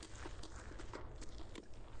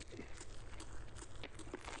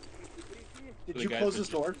 Did The you guys close that this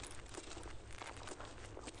just- door?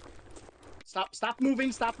 Stop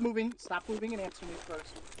moving, stop moving, stop moving and answer me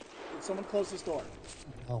first. Did someone close this door?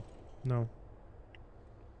 Oh, No.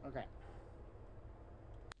 Okay.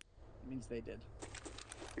 It means they did.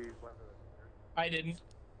 I didn't.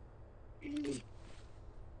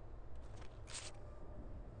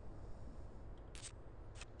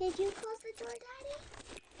 Did you close the door, Daddy?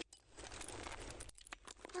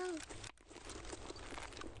 Oh,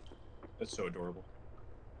 That's so adorable.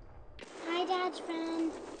 hi, Dad's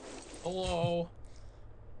friend. Hello.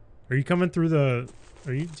 Are you coming through the...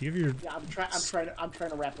 Do you have your... Yeah, I'm trying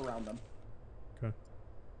to wrap around them. Okay.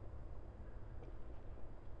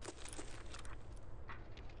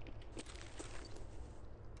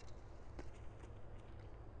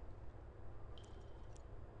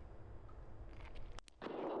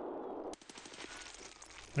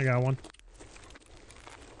 I got one.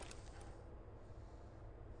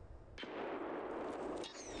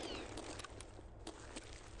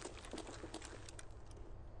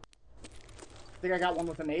 Think I got one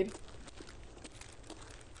with a nade?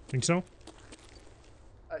 Think so?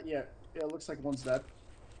 Yeah, it looks like one's dead.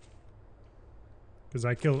 Because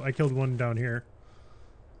I killed one down here.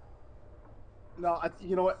 No,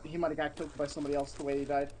 you know what? He might have got killed by somebody else the way he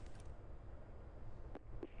died.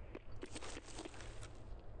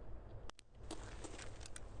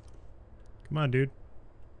 Come on, dude.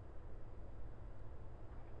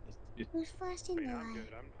 Who's flashing the I'm light? good.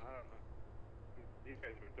 These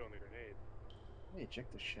guys were throwing the grenades. Let me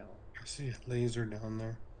check the shell. I see a laser down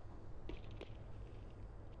there.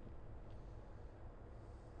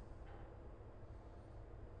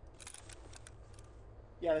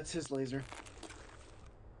 Yeah, that's his laser.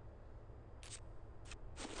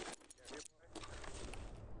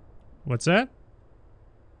 What's that?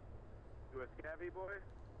 You a scabby boy?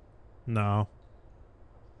 No.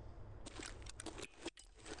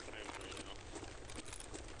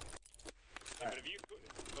 But if you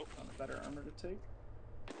oh, Found a better armor to take.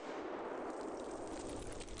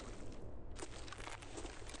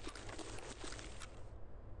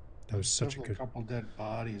 That was such a There's good. a couple dead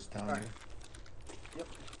bodies down Alright. there. Yep.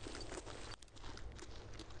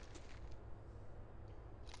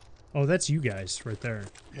 Oh, that's you guys right there.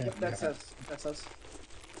 Yeah, Yep, that's yeah. us. That's us.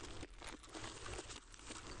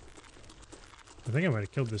 I think I might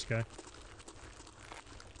have killed this guy.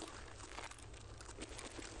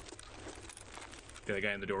 Okay, the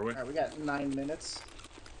guy in the doorway. Alright, we got 9 minutes.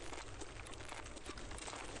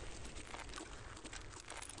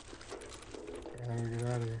 How do we get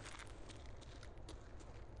out of here?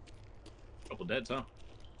 Couple deads, huh?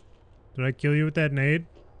 Did I kill you with that nade?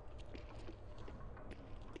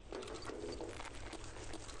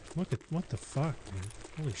 What the fuck, man?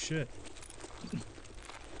 Holy shit.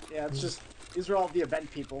 Yeah, it's just these are all the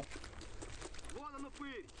event people.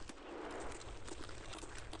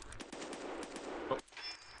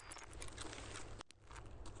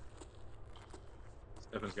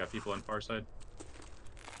 Stefan's got people on far side.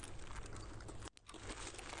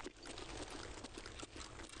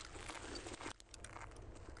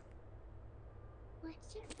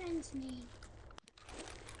 What's your friend's name?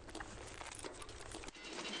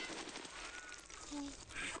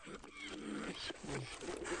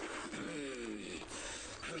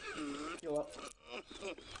 Heal up.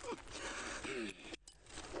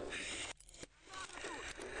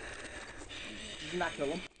 Did you not kill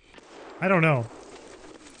him? I don't know.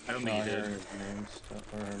 I don't No, think I he heard did. his name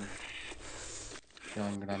stuff or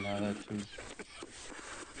killing Granada too.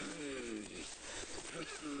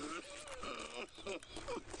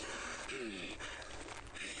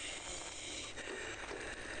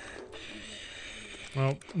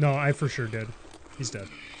 Well, no, I for sure did. He's dead.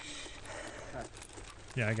 Okay.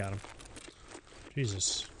 Yeah, I got him.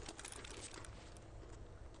 Jesus.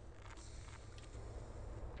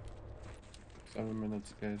 7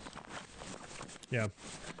 minutes, guys. Yeah.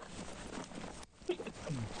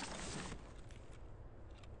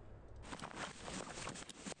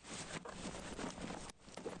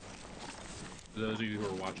 For those of you who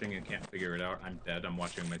are watching and can't figure it out, I'm dead. I'm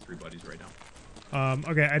watching my 3 buddies right now.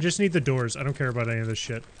 Okay, I just need the doors. I don't care about any of this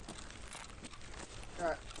shit.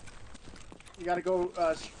 Alright. You gotta go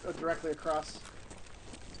directly across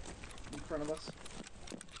in front of us.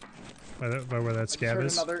 By where that scab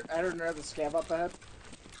is? I heard another scab up ahead.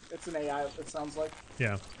 It's an AI, it sounds like.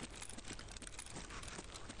 Yeah.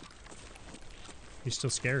 He's still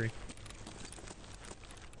scary.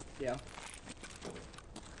 Yeah.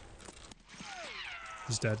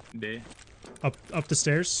 He's dead. Day. Up the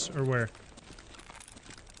stairs or where?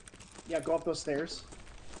 Yeah, go up those stairs.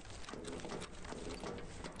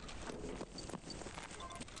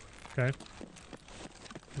 Okay.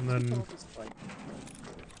 And then Oh, this fight.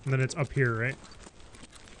 it's up here, right?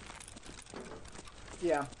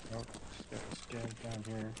 Yeah. Oh, just got a scab down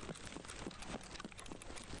here.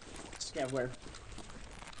 Scab where?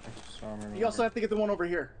 I just saw him. You also have to get the one over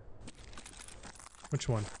here. Which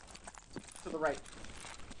one? To the right.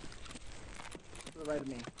 To the right of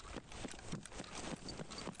me.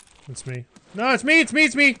 It's me. No, it's me! It's me!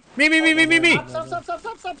 It's me! Me!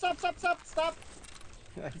 Stop!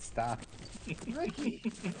 I stopped. Ricky!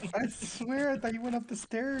 I swear I thought you went up the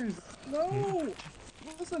stairs. No!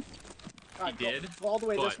 Listen. Alright, did, go all the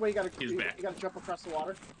way this but way. You he's back. gotta jump across the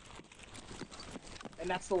water. And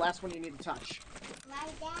that's the last one you need to touch. My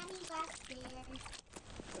daddy back there.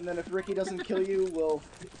 And then if Ricky doesn't kill you, we'll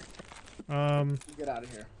get out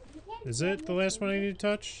of here. Is it the last one I need to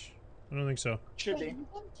touch? I don't think so. Should Wait, be. you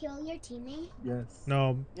can kill your teammate? Yes.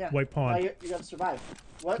 No, Yeah. white Now pawn. you gotta survive.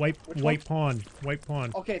 What? White Which white pawn. White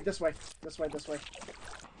pawn. one? Okay, this way. This way.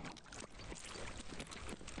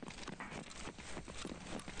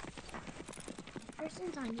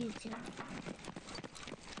 Person's on YouTube.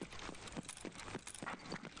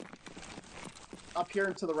 Up here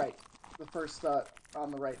and to the right. The first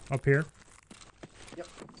on the right. Up here. Yep.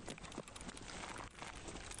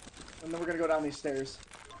 And then we're gonna go down these stairs.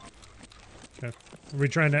 Okay. Are we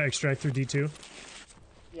trying to extract through D2?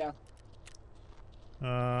 Yeah.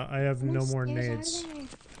 I have no more nades.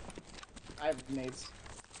 I have nades.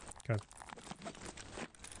 Okay.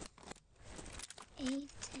 8.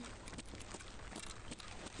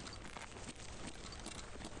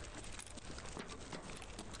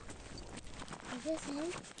 Is this him?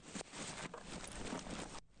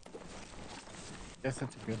 Guess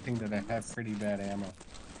it's a good thing that I have pretty bad ammo.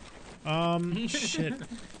 Shit.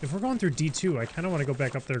 If we're going through D2, I kind of want to go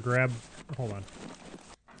back up there, grab... Hold on.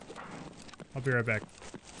 I'll be right back.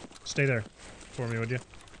 Stay there for me, would you?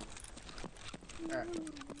 Alright.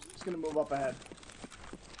 Just gonna move up ahead.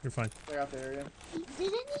 You're fine. Clear out the area. Didn't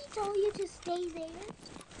he tell you to stay there?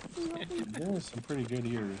 He wasn't- Yeah, some pretty good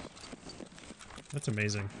ears. That's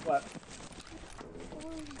amazing. What?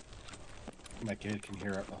 My kid can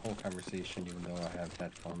hear the whole conversation even though I have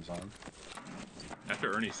headphones on.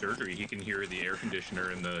 After Ernie's surgery, he can hear the air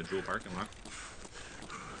conditioner in the Jewel parking lot.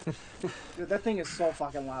 Dude, that thing is so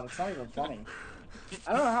fucking loud. It's not even funny.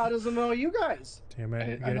 I don't know how it doesn't know you guys. Damn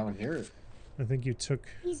it. I don't hear it. I think you took...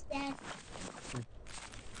 He's dead.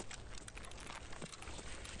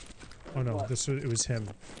 Oh no, What? it was him.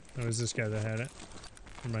 It was this guy that had it.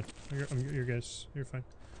 Never mind. You're guys. You're fine.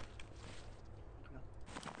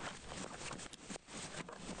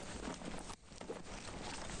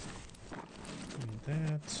 Need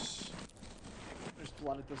that. There's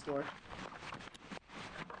blood at this door.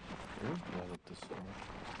 There's blood at this door.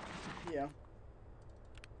 Yeah.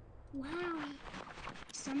 Wow.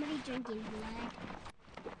 Somebody drinking blood.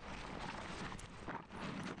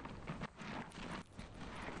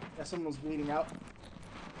 Yeah, someone was bleeding out.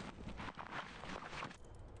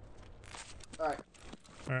 Alright.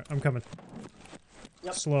 Alright, I'm coming.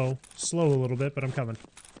 Yep. Slow a little bit, but I'm coming.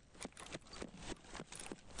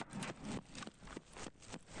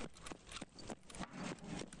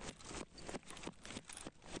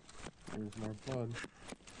 There's more blood.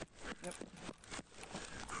 Yep.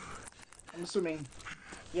 I'm assuming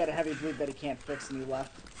he had a heavy bleed that he can't fix and he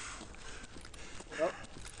left. Oh.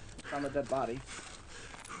 Found a dead body.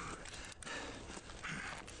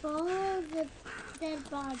 Follow the dead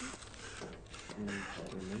body.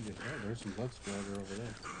 There's some blood splatter over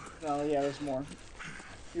there. No, yeah, there's more.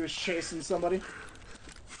 He was chasing somebody.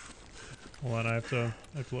 Hold on, I have to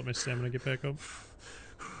let my stamina get back up.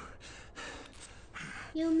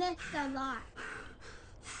 You missed a lot.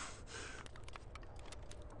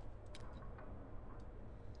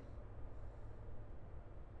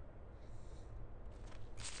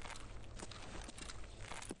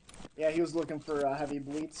 Yeah, he was looking for heavy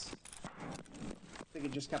bleeds. I think he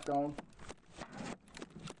just kept going.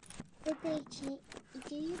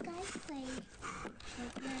 Do you guys play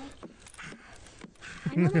Fortnite?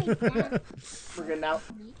 I know my dad. We're getting out.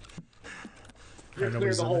 You're I know clear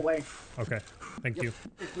he's the in whole there. way. Okay, thank you.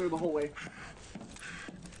 You're clear the whole way.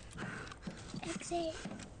 Exit.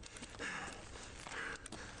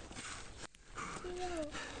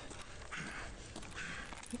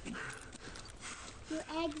 You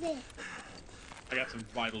exit. I got some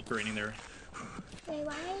vital training there. Wait,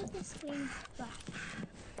 why is the screen black?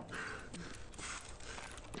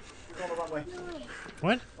 You're going the wrong way. No way.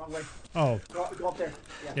 What? Wrong way. Oh, Go up there.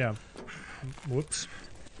 Yeah. yeah. Whoops.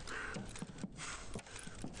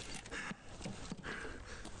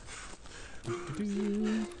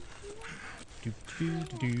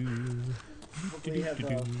 Hopefully you have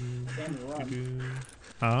stand and run.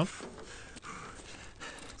 Huh?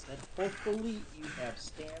 Said hopefully you have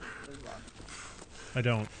stand and run. I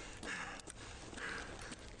don't.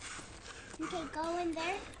 Okay, go in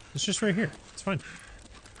there. It's just right here. It's fine.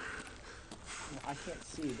 Well, I can't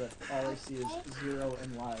see, but all I see is 0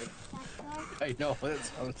 and live. That door. I know,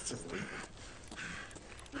 that's I was just thinking.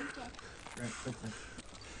 Okay. Right, okay.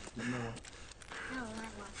 No. No,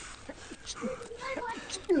 that one.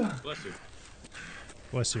 Bless you.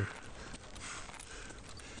 Bless you.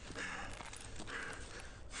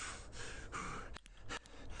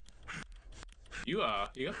 You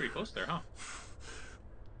got pretty close there, huh?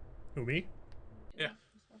 Who, me? Yeah.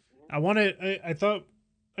 I thought...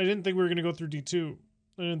 I didn't think we were going to go through D2.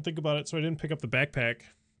 I didn't think about it, so I didn't pick up the backpack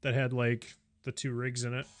that had, like, the 2 rigs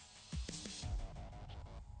in it.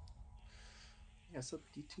 Yes, up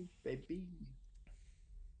D2, baby.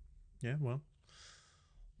 Yeah, well.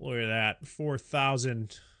 Look at that.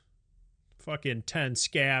 4,000 fucking 10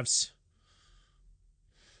 scavs.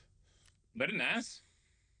 Very nice.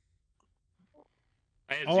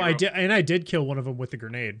 Oh, I did, and I did kill one of them with the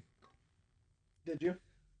grenade. Did you?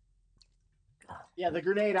 Yeah, the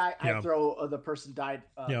grenade I throw, the person died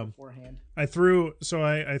beforehand. I threw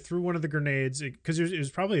one of the grenades because it was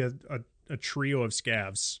probably a trio of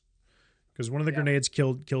scavs because one of the grenades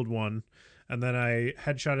killed one, And then I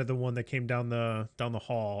headshotted the one that came down the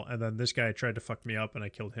hall, and then this guy tried to fuck me up, and I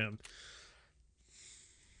killed him.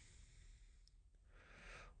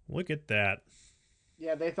 Look at that.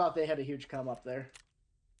 Yeah, they thought they had a huge come up there.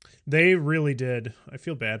 They really did. I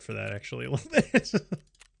feel bad for that actually a little bit.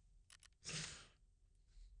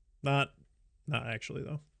 Not actually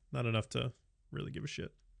though. Not enough to really give a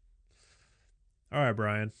shit. All right,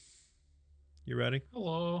 Brian. You ready?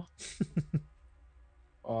 Hello.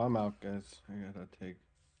 Oh, I'm out, guys. I gotta take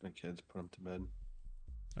the kids, put them to bed.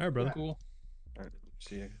 All right, brother. Cool. All right,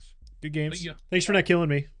 see you guys. Good games. See ya. Thanks for not killing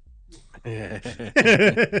me. He's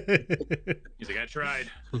like, I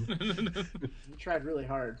tried. We tried really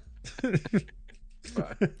hard. The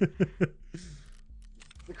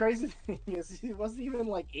crazy thing is, he wasn't even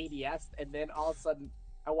like ADS, and then all of a sudden,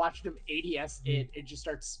 I watched him ADS it and just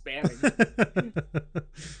start spamming.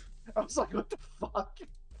 I was like, what the fuck?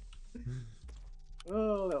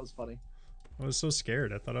 Oh, that was funny. I was so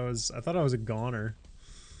scared. I thought I was a goner.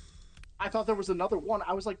 I thought there was another one.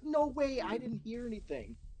 I was like, no way, I didn't hear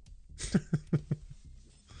anything.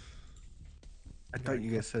 I thought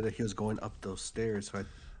you guys said that he was going up those stairs, so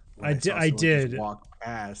I saw I someone did. just walk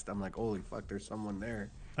past. I'm like, holy fuck, there's someone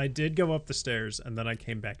there. I did go up the stairs, and then I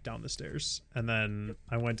came back down the stairs, and then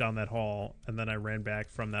I went down that hall, and then I ran back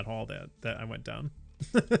from that hall that I went down.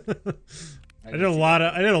 I did a lot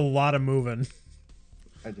of moving.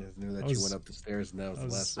 I just knew that you went up the stairs, and that was the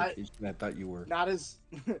last location I thought you were. Not as...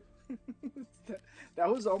 that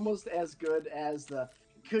was almost as good as the...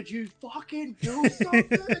 Could you fucking do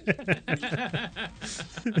something? Not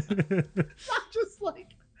just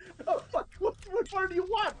like, oh fuck, what more do you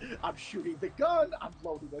want? I'm shooting the gun. I'm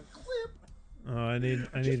loading a clip. Oh, I need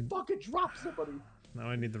fucking drop somebody. Now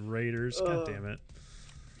I need the Raiders. God damn it.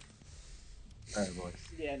 All right, boys.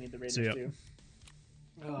 Yeah, I need the Raiders See ya. too.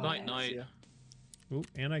 Night, night. Ooh,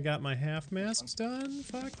 and I got my half masks done.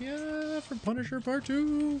 Fuck yeah, for Punisher Part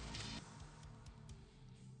 2.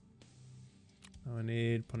 Now I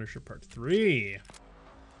need Punisher Part 3.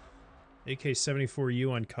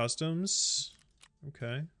 AK-74U on customs.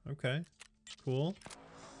 Okay, okay. Cool.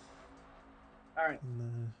 Alright.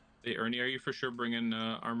 Hey, Ernie, are you for sure bringing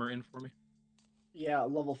armor in for me? Yeah,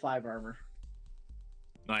 level 5 armor.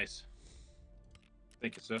 Nice.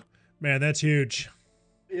 Thank you, sir. Man, that's huge.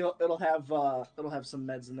 It'll have some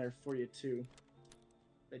meds in there for you too,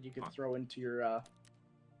 that you can throw into your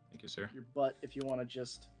Thank you, sir. your butt if you want to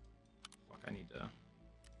just. Fuck, I need to.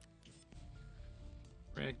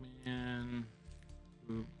 Ragman.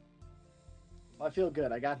 Ooh. I feel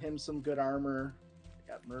good. I got him some good armor. I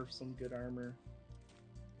got Murph some good armor.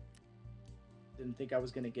 Didn't think I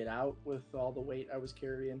was gonna get out with all the weight I was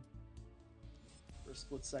carrying for a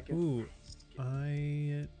split second. Ooh,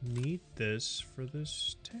 I need this for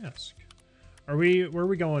this task. Where are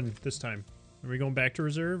we going this time? Are we going back to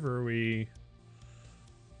reserve, or are we...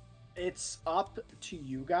 It's up to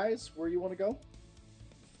you guys where you want to go.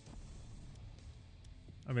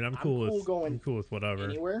 I mean, I'm cool with whatever.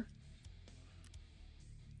 Anywhere.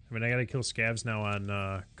 I mean, I gotta kill scavs now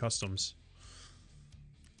on customs,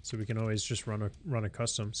 so we can always just run a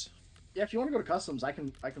customs. Yeah, if you want to go to customs, I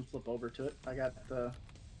can flip over to it. I got can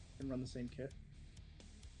run the same kit.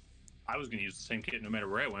 I was gonna use the same kit no matter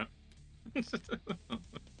where I went.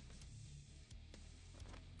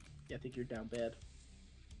 Yeah, I think you're down bad.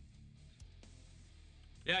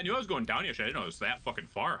 Yeah, I knew I was going down yesterday. I didn't know it was that fucking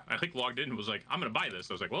far. I like logged in and was like, I'm gonna buy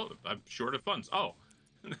this. I was like, well, I'm short of funds. Oh,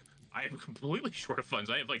 I am completely short of funds.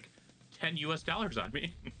 I have like $10 US on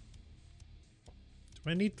me. Do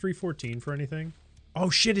I need 314 for anything? Oh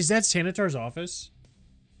shit, is that Sanitar's office?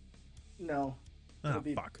 No. It'll Oh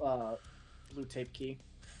be, fuck. Blue tape key.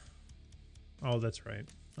 Oh, that's right.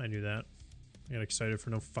 I knew that. I got excited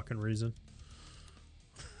for no fucking reason.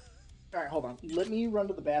 All right, hold on. Let me run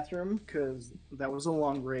to the bathroom because that was a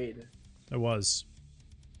long raid. It was.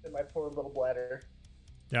 In my poor little bladder.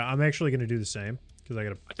 Yeah, I'm actually gonna do the same because I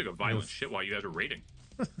gotta. I took a violent shit while you guys were raiding.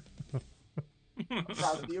 I'm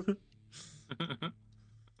proud of you.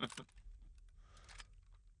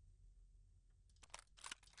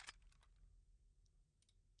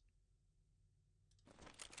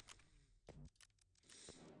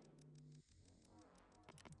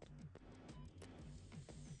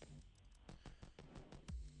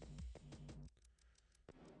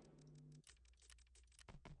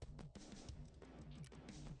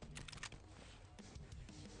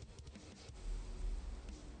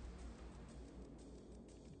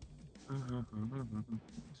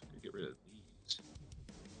 So get rid of these.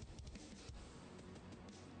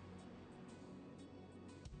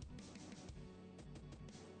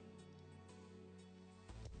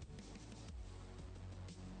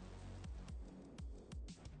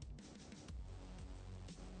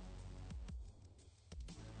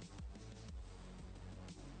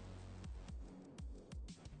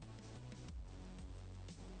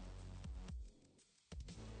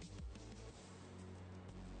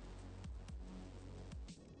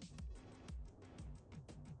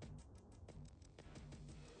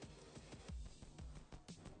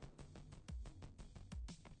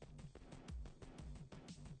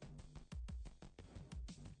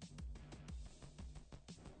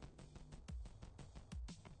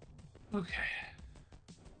 Okay.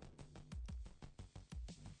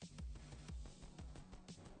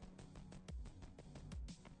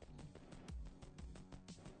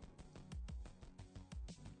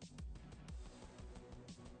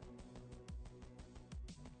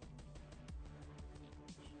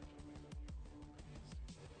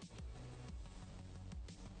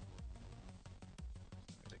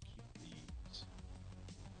 Gotta keep these.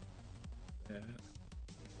 That.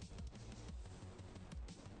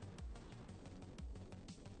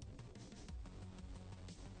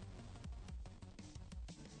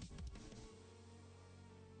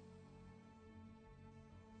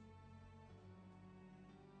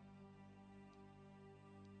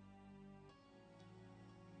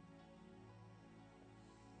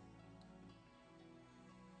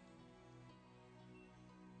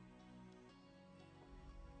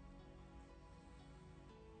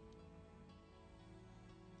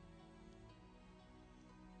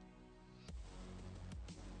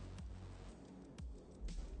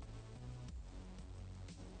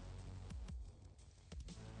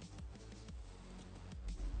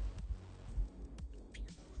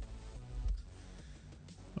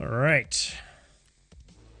 All right.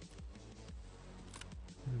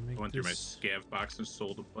 I went through my scav box and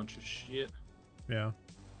sold a bunch of shit. Yeah.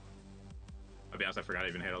 I'll be honest, I forgot I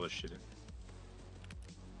even had all this shit in.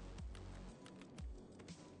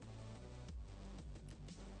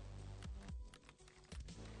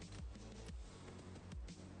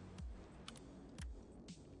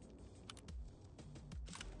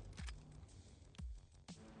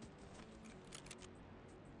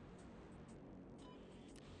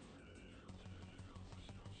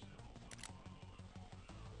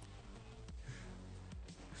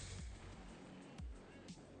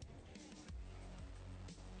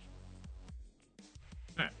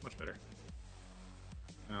 Alright, much better.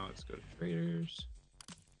 Now let's go to traders.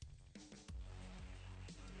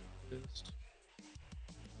 This.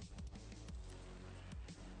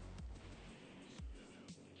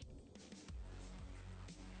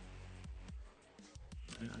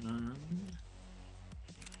 And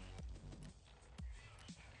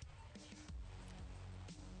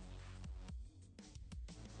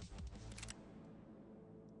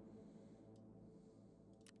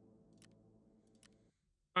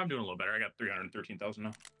I'm doing a little better. I got 313,000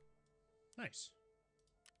 now. Nice.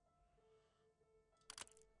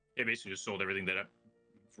 Yeah, basically just sold everything that I,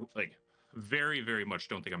 like, very, very much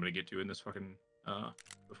don't think I'm gonna get to in this fucking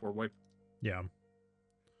before wipe. Yeah. I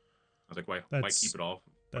was like, why That's- keep it all?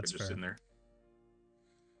 that's just fair. sitting there.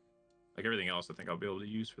 Like everything else, I think I'll be able to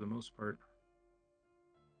use for the most part.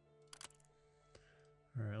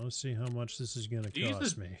 All right. Let's see how much this is going to Do you use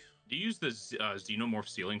cost this- me. Do you use the xenomorph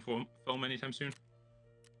ceiling foam anytime soon?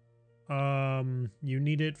 You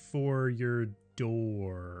need it for your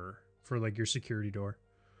door, for like your security door.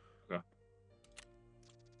 Okay.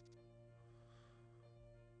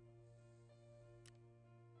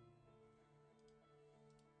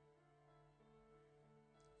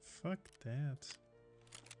 Fuck that.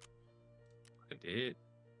 I did.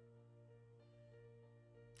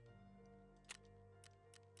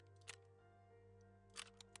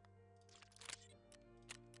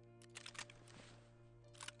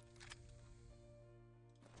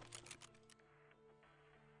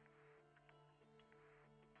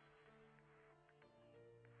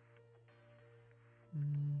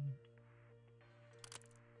 Mm.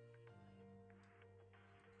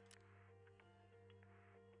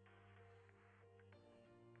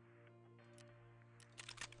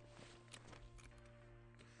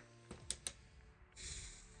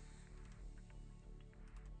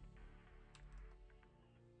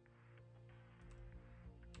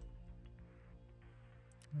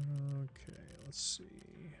 Okay, let's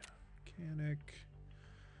see. Mechanic.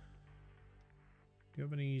 Do you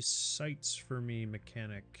have any sights for me,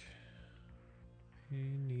 mechanic? I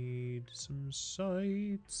need some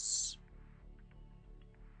sights.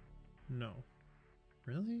 No.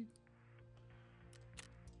 Really?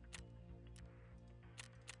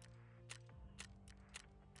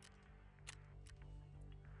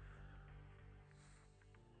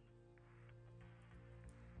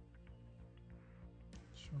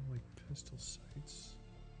 Show like pistol sights.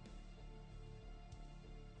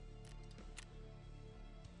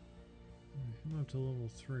 I'm up to level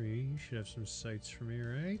 3. You should have some sights for me,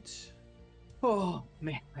 right? Oh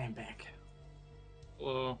man, I'm back.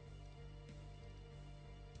 Hello.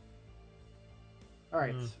 All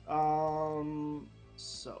right.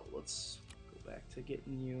 So let's go back to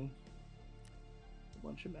getting you a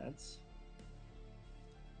bunch of meds.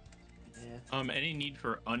 Yeah. Any need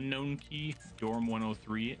for unknown key, dorm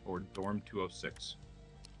 103 or dorm 206?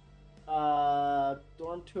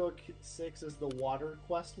 Dorm 206 is the water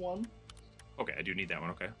quest one. Okay, I do need that one.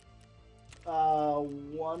 Okay.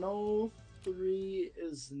 103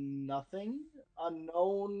 is nothing.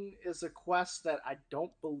 Unknown is a quest that I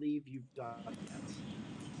don't believe you've done yet,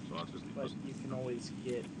 So I'll just leave but those. you can always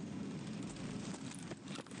get.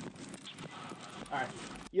 All right,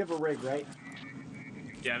 you have a rig, right?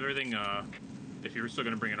 Yeah, everything. If you're still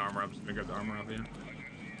gonna bring an armor up, just gonna grab the armor up. Yeah.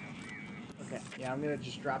 Okay, yeah, I'm gonna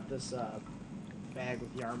just drop this bag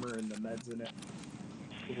with the armor and the meds in it.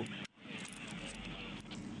 Cool.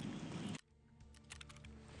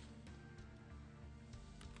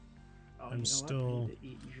 Oh, I'm you know still- what? I need to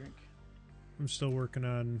eat and drink. I'm still working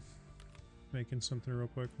on making something real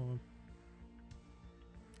quick. Hold on.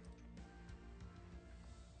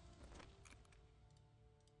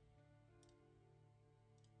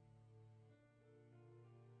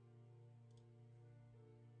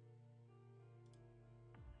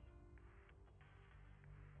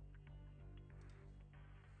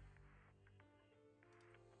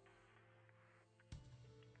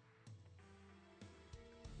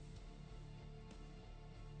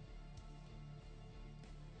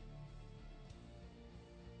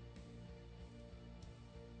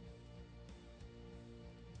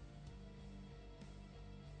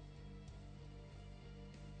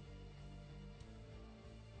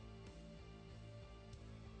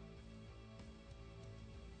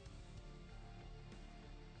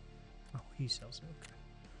 Oh, he sells it. Okay.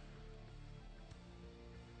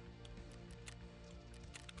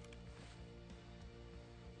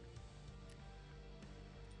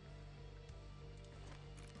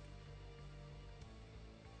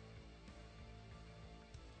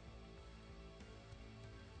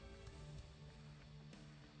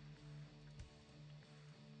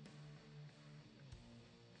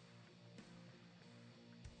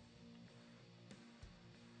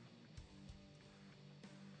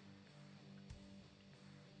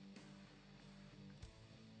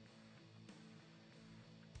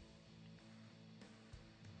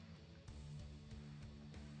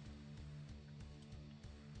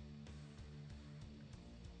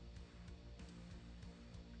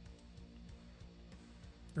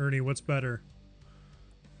 Ernie, what's better?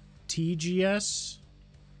 TGS,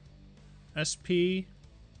 SP,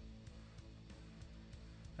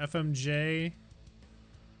 FMJ,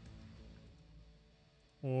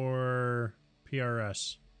 or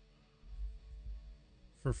PRS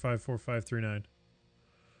for 54539?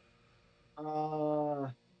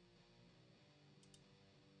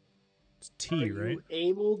 It's T, Are right? you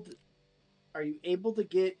able? Are you able to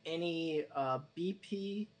get any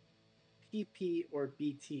BP, PP, or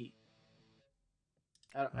BT?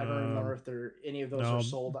 I don't remember if there any of those no. are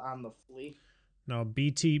sold on the flea. No,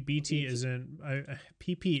 BT BT. isn't.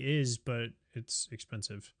 PP is, but it's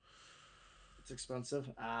expensive. It's expensive.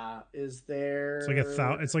 Is there? It's like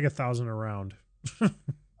It's like 1,000 a round.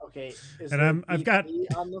 Okay, is And there I've got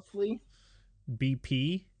BP on the flea?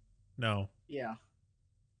 BP. No, Yeah.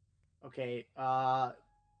 Okay. I'm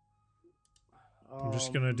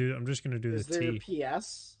just gonna do the Is there T.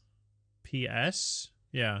 PS? PS.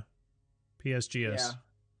 Yeah, PSGS.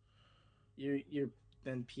 Yeah. You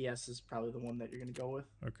then PS is probably the one that you're gonna go with.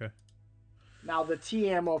 Okay. Now the T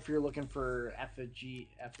ammo, if you're looking for effigy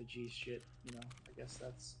shit, you know, I guess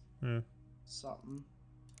that's Yeah. something.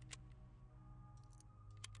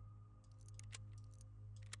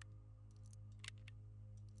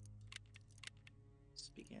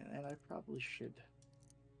 Speaking of that, I probably should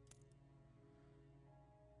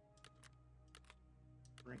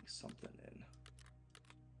bring something in.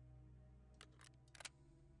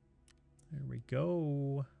 There we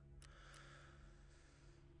go.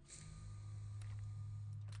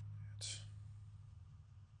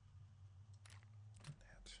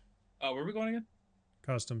 Where are we going again?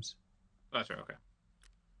 Customs. Oh, that's right. Okay.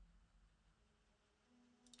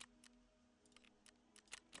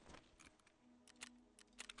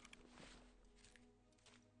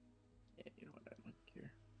 Yeah, you know what? I don't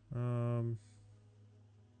care.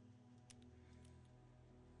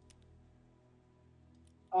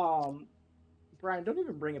 Brian, don't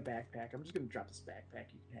even bring a backpack. I'm just gonna drop this backpack.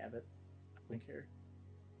 You can have it. I don't care.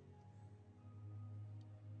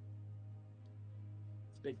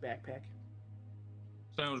 It's a big backpack.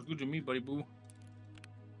 Sounds good to me, buddy boo.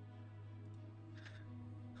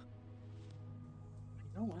 You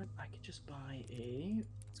know what? I could just buy a.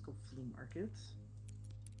 Let's go flea market.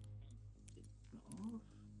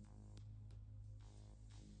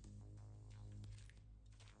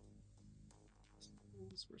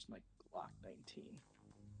 Where's my Glock 19?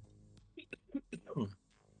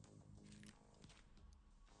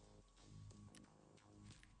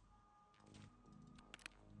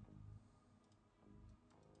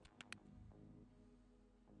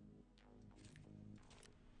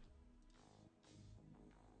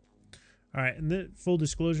 All right, and full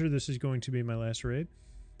disclosure, this is going to be my last raid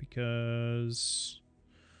because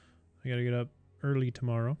I gotta get up early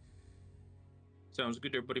tomorrow. Sounds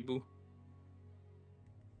good there, buddy boo.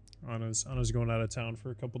 Anna's going out of town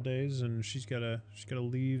for a couple days, and she's gotta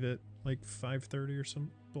leave at like 5:30 or some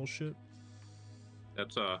bullshit.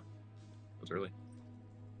 That's early.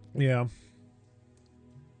 Yeah.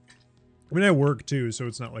 I mean, I work too, so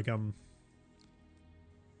it's not like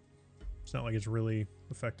it's really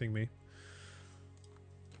affecting me.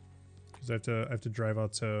 Because I have to drive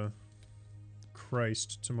out to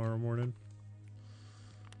Christ tomorrow morning.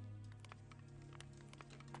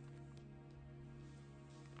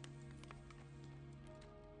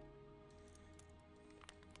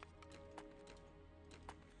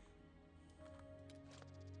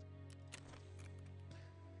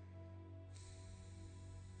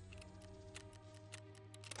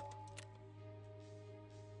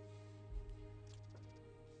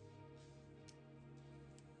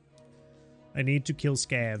 I need to kill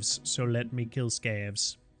scavs, so let me kill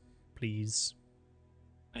scavs. Please.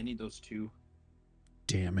 I need those two.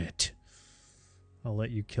 Damn it. I'll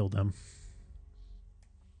let you kill them.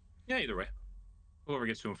 Yeah, either way. Whoever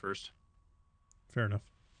gets to them first. Fair enough.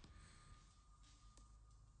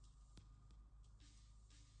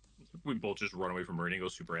 We both just run away from Meridian and go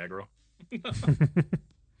super aggro.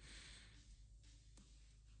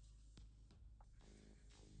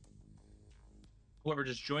 Whoever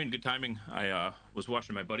just joined, good timing. I was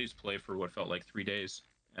watching my buddies play for what felt like 3 days,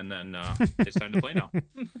 and then it's time to play now.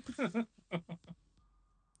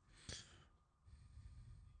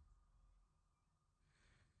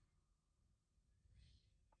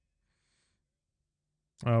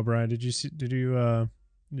 Oh, Brian, did you see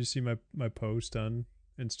my post on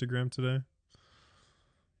Instagram today?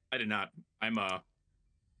 I did not. I'm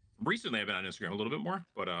recently I've been on Instagram a little bit more,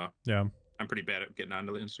 but Yeah. I'm pretty bad at getting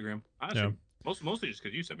onto the Instagram. Honestly, Yeah. mostly just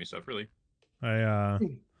because you sent me stuff. Really, I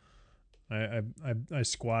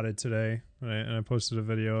squatted today, and I posted a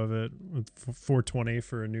video of it with 420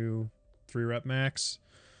 for a new 3-rep max.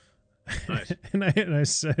 Nice. and I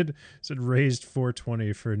said raised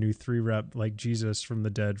 420 for a new 3-rep like Jesus from the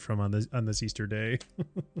dead from on this Easter day.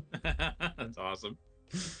 That's awesome.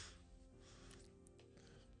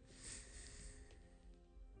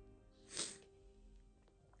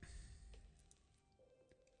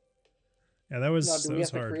 Yeah, that was Now, do that we was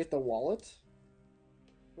have to hard. create the wallet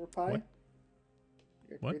for Pi? What? You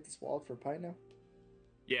gotta What? create this wallet for Pi now?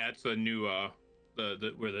 Yeah, it's the new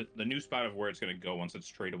the new spot of where it's gonna go once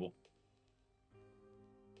it's tradable.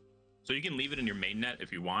 So you can leave it in your mainnet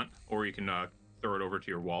if you want, or you can throw it over to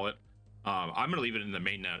your wallet. I'm gonna leave it in the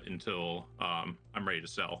mainnet until I'm ready to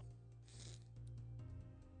sell.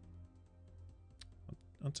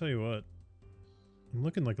 I'll tell you what. I'm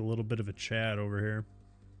looking like a little bit of a Chad over here.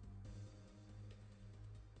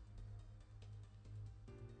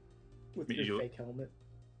 With Me, your you- fake helmet.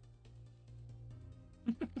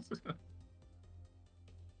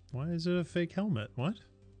 Why is it a fake helmet? What?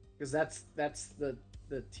 Because that's the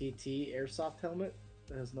TT airsoft helmet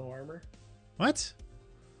that has no armor. What?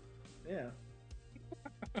 Yeah.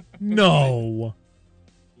 No.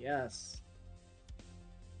 Yes.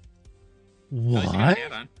 At least you got a What?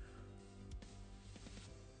 hat on.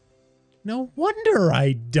 No wonder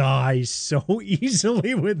I die so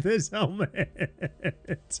easily with this helmet.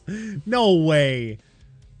 No way.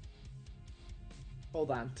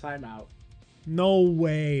 Hold on. Time out. No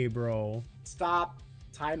way, bro. Stop.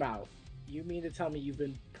 Time out. You mean to tell me you've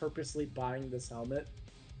been purposely buying this helmet?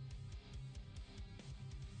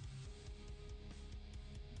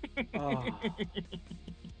 Oh.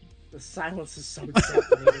 The silence is so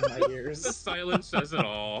deafening in my The ears. silence says it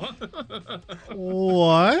all.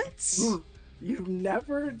 What? You've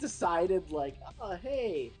never decided, like, oh,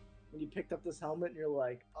 hey, when you picked up this helmet and you're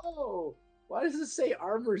like, oh, why does it say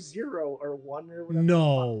armor 0 or 1 or whatever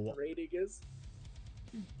No. the rating is?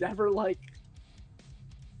 You've never, like,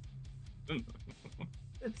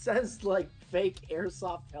 it says, like, fake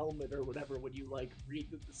airsoft helmet or whatever when you, like, read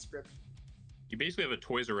the description. You basically have a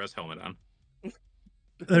Toys R Us helmet on.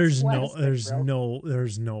 There's Plastic, bro.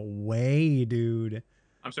 there's no way, dude.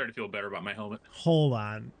 I'm starting to feel better about my helmet. Hold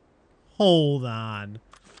on. Hold on.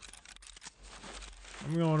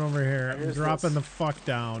 I'm going over here. I'm Here's dropping this. the fuck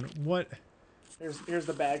down. What? Here's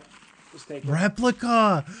the bag. Just take it.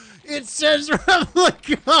 Replica. It says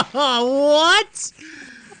replica. What?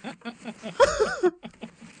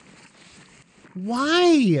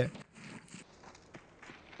 Why?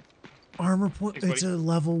 Armor point. Thanks, It's buddy. a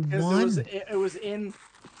level 'Cause 1. It was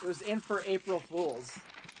in for April Fools.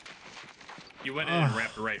 You went in and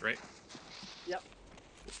wrapped it right? Yep.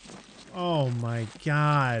 Oh my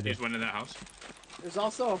god. You just went in that house. There's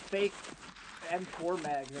also a fake M4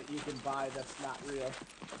 mag that you can buy that's not real.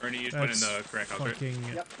 Ernie, you just went in That's the crack house, right? fucking...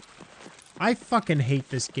 Yep. I fucking hate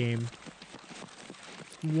this game.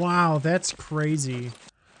 Wow, that's crazy.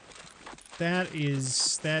 That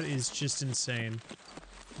is just insane.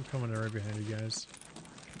 I'm coming right behind you guys.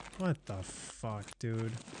 What the fuck,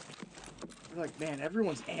 dude? You're like, man,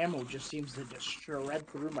 everyone's ammo just seems to just shred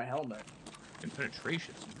through my helmet. And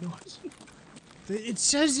penetration's nuts. It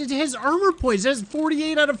says it has armor points. It has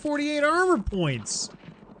 48 out of 48 armor points.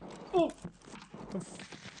 Oh, The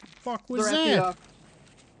fuck was they're that? at the,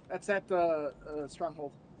 that's at the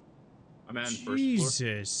stronghold. I'm on first floor.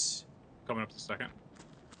 Jesus. Coming up to second.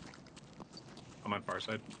 I'm on far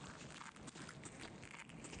side.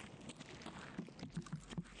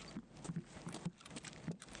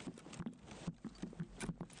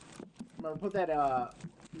 Remember, put that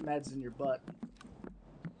meds in your butt.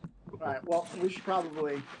 Alright, well, we should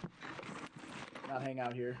probably not hang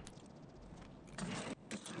out here.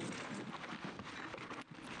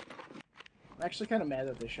 I'm actually kind of mad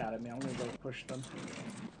that they shot at me. I'm gonna go push them.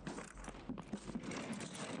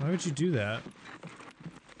 Why would you do that?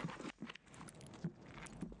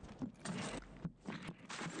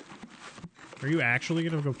 Are you actually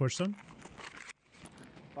gonna go push them?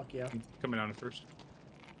 Fuck yeah. I'm coming down at first.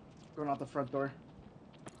 Going out the front door.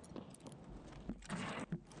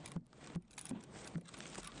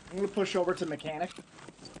 I'm gonna push over to mechanic.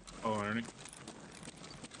 Oh, Ernie.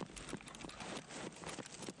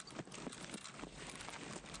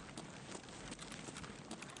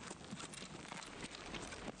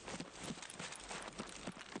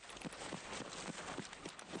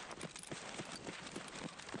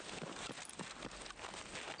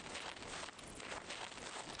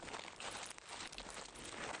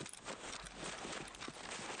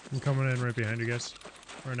 I'm coming in right behind you guys.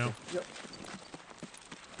 Right now. Yep.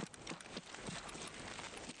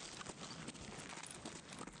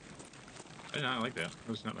 I like that. That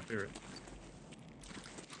was not my favorite.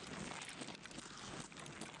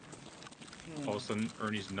 All of a sudden,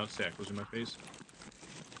 Ernie's nutsack was in my face.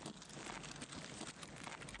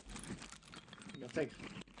 I'm gonna take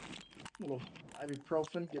a little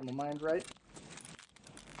ibuprofen, get my mind right.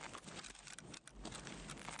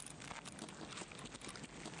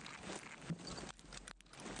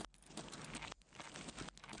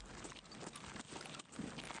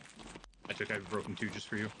 I took ibuprofen too, just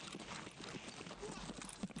for you.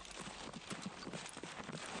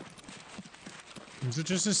 Is it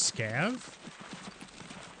just a scav?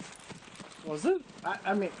 Was it?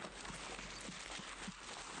 I mean,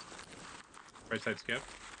 Right side scab.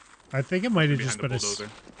 I think it might have just Behind the been a. bulldozer.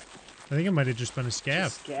 I think it might have just been a scav.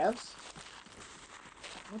 just scabs?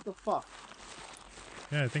 What the fuck?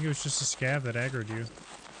 Yeah, I think it was just a scav that aggroed you.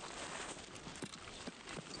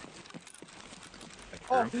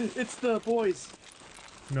 Oh, it's the boys.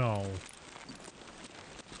 No.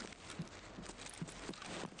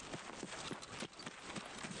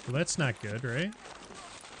 Well, that's not good, right?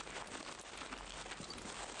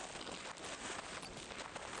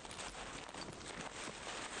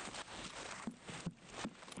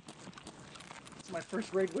 It's my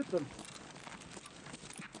first raid with them.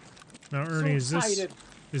 Now, Ernie, So excited.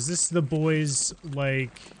 is this the boys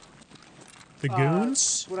like the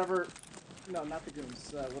goons? Whatever. No, not the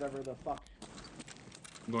goons. Whatever the fuck.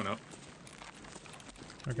 I'm going up.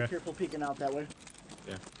 Okay. Be careful peeking out that way.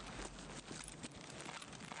 Yeah.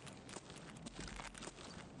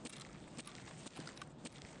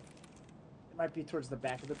 It might be towards the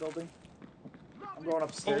back of the building. I'm going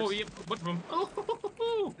upstairs. Oh, yeah. What from?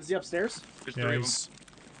 Oh, Is he upstairs? there's Yeah, three of them. he's,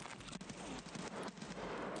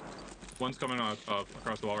 One's coming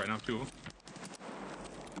across the wall right now. Two of them.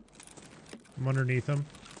 I'm underneath him.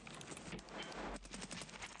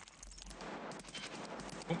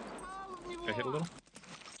 I hit a little.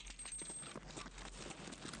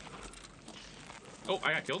 Oh,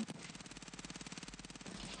 I got killed.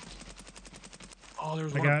 Oh,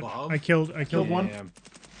 there's one above. I killed one. Damn.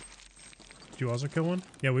 Did you also kill one?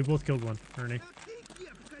 Yeah, we both killed one, Ernie.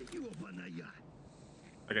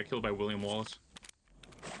 I got killed by William Wallace.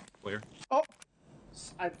 Player. Oh!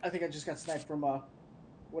 I think I just got sniped from,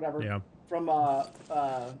 whatever. Yeah. From,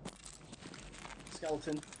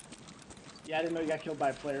 skeleton. Yeah, I didn't know you got killed by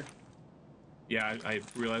a player. Yeah, I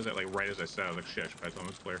realized that like right as I said, I was like, shit, I should probably tell him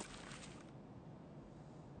it's player.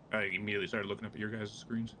 I immediately started looking up at your guys'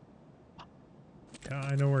 screens. Yeah,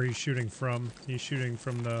 I know where he's shooting from. He's shooting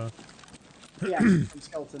from the. Yeah, from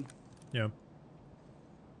skeleton. Yeah.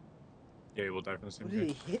 Yeah, you will die from the same What did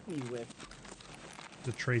guy. he hit me with?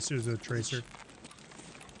 The tracer's a tracer.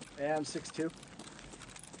 Yeah, I'm 6'2".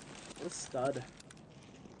 What a stud.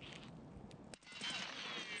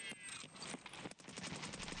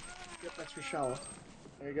 Yep, that's your shower.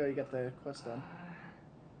 There you go, you got the quest done.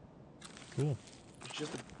 Cool. It's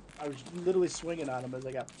just I was literally swinging on him as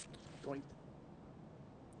I got going.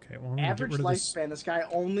 Okay, well, I'm gonna Average get rid of this. lifespan, this guy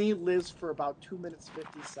only lives for about 2 minutes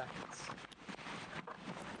 50 seconds.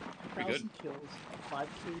 Pretty good. 1,000 kills, 5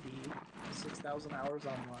 KD, 6,000 hours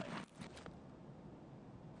online.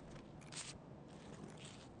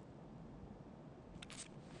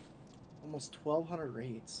 Almost 1,200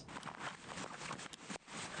 raids.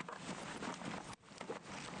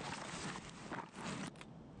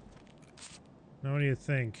 Now, what do you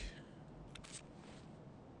think?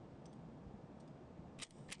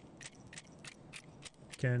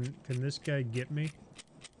 Can this guy get me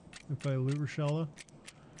if I loot Rochella?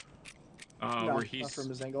 No, Where not he's from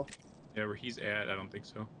his angle. yeah, where he's at, I don't think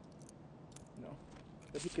so. No.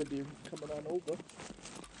 But he could be coming on over.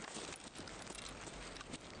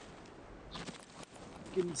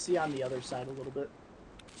 You can see on the other side a little bit.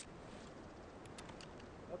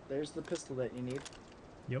 Oh, there's the pistol that you need.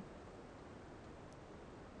 Yep.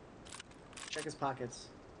 Check his pockets.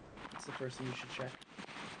 That's the first thing you should check.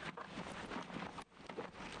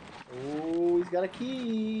 Oh, he's got a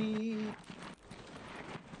key.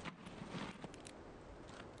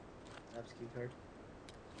 That's key card.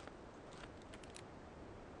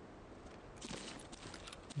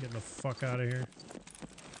 Getting the fuck out of here.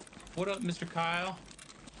 What up, Mr. Kyle?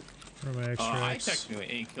 Where are my I extracts?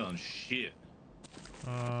 technically ain't killing shit.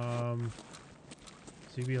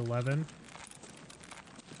 CB11.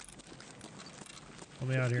 Let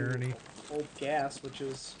me out here, Ernie. Old gas, which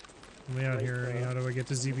is Let me out right, here, Ernie. How do I get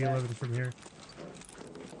to on the ZB11 back. from here?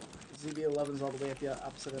 ZB11's all the way at the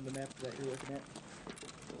opposite end of the map that you're looking at.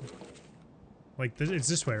 Like, it's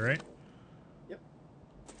this way, right? Yep.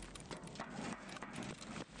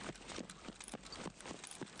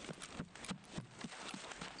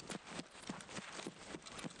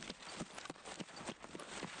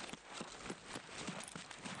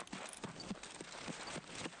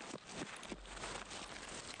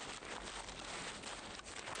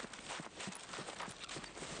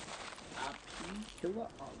 Killer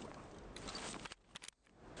armor.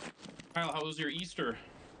 Kyle, how was your Easter?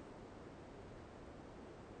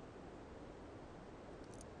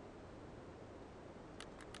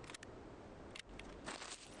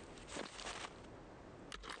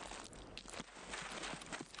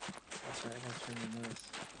 That's right, that's really nice.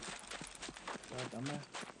 Well done there.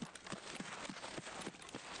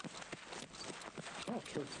 Oh,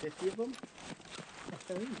 killed 50 of them?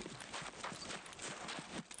 Okay.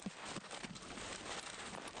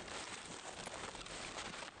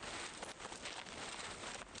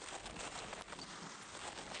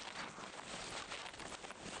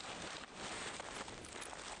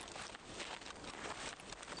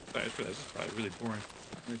 Sorry for this. This is probably really boring.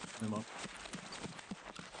 Let me put them up.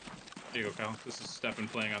 There you go, Kyle. This is Stefan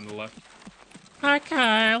playing on the left. Hi,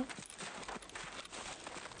 Kyle.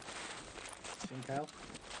 Seen Kyle?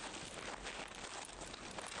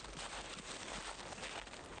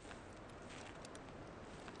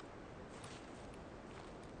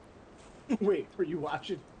 Wait, were you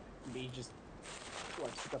watching me just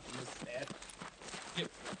collect stuff in this stat?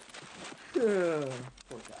 Yep.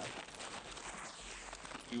 Poor guy.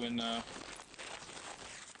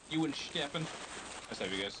 You and Stefan. Let's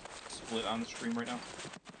have you guys split on the stream right now.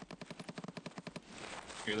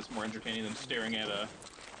 Here, that's more entertaining than staring at a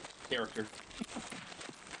character.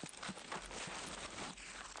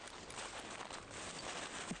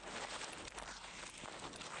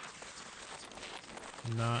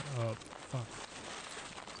 Not up. Fuck.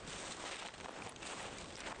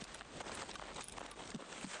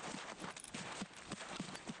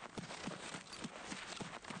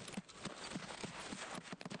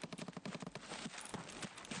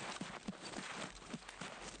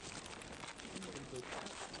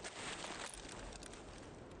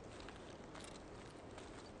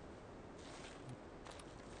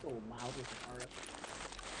 So loud with the RF.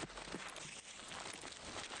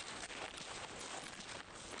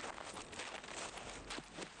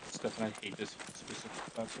 Stefan, I hate this specific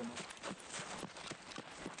spot so much.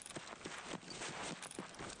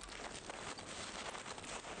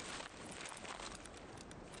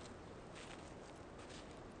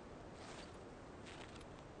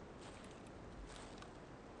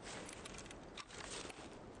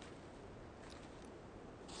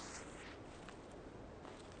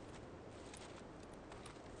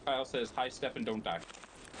 Kyle says, "Hi, Stefan, don't die."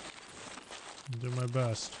 I'll do my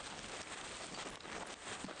best.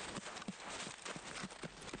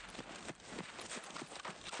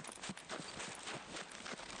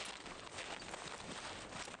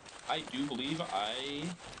 I do believe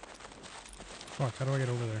Fuck, how do I get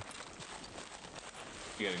over there?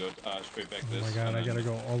 You gotta go straight back Oh this. my god, I gotta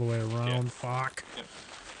go all the way around. Yeah. Fuck. Yep.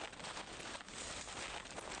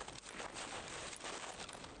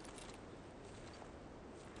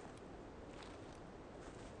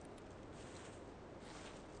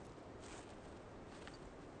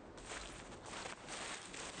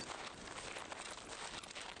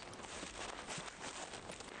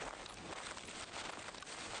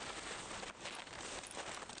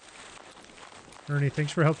 Ernie,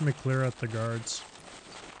 thanks for helping me clear out the guards.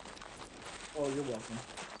 Oh, you're welcome.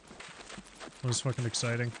 That was fucking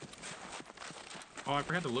exciting. Oh, I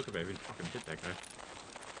forgot to look if I even fucking hit that guy.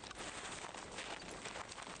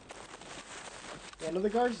 One of the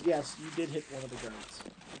guards? Yes, you did hit one of the guards.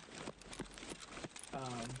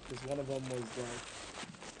 Because one of them was like,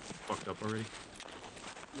 Fucked up already.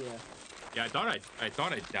 yeah. Yeah, I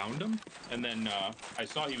thought I downed him, and then I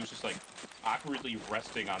saw he was just like awkwardly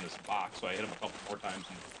resting on this box, so I hit him a couple more times,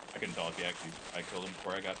 and I couldn't tell if I killed him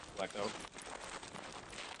before I got blacked out.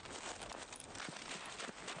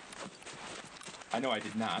 I know I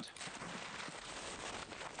did not.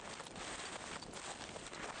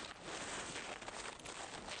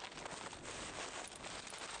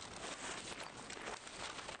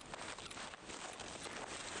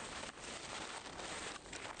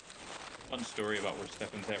 Fun story about where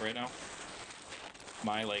Stefan's at right now.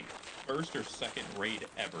 My like first or second raid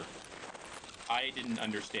ever. I didn't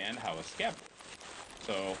understand how a scav worked.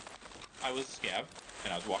 So I was a scav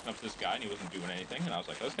and I was walking up to this guy and he wasn't doing anything, and I was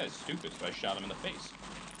like, oh, this guy's stupid, so I shot him in the face.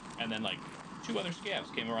 And then like 2 other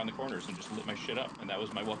scavs came around the corners and just lit my shit up, and that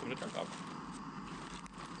was my welcome to Tarkov.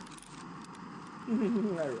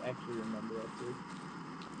 I actually remember that too.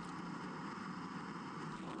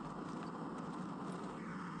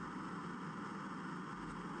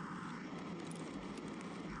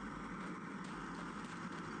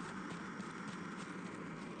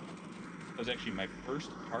 That was actually my first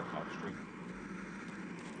Tarkov stream.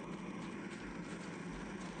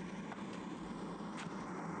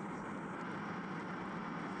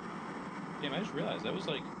 Damn, I just realized that was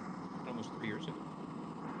like almost 3 years ago.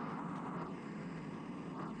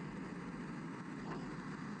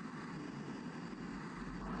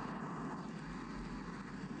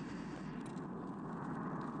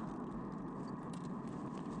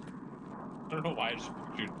 I don't know why I just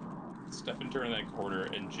pictured Stefan turning that corner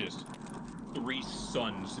and just 3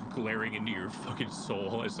 suns glaring into your fucking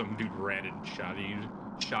soul as some dude ran and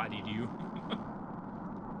shotted you.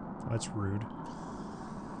 That's rude.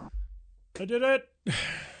 I did it!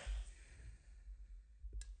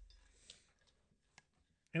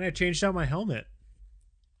 And I changed out my helmet.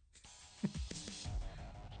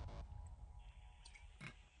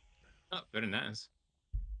 Oh, very nice.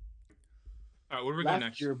 Alright, where are we Left going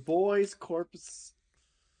next? your boy's corpse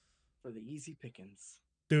for the easy pickings.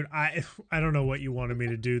 Dude, I don't know what you wanted me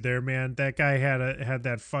to do there, man. That guy had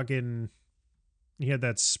that fucking, he had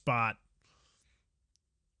that spot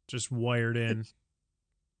just wired in.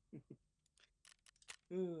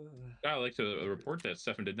 I'd like to report that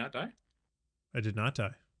Stefan did not die. I did not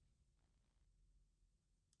die.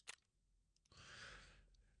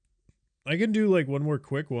 I can do like one more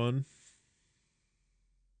quick one.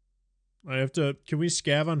 I have to, can we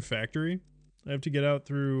scav on factory? I have to get out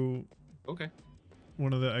through Okay.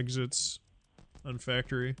 one of the exits on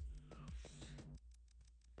factory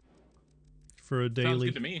for a daily. Sounds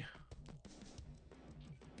good to me.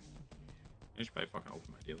 I should probably fucking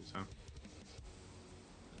open my dailies, huh?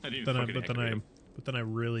 I didn't even fucking activate them. But then I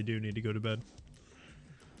really do need to go to bed.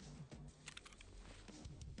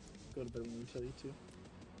 Go to bed when we tell you to.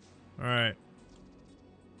 All right.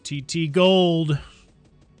 TT Gold.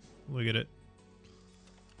 Look at it.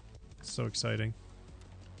 So exciting.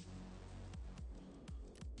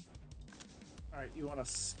 Alright, you want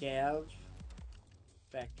to scav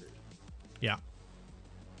factory. Yeah.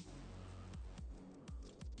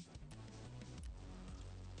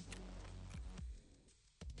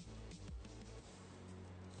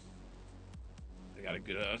 I got a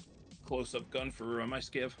good close-up gun for my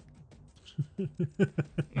skiv. I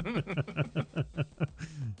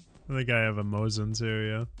think I have a Mosin too,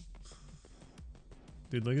 yeah.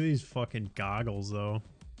 Dude, look at these fucking goggles, though.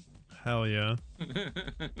 Hell yeah.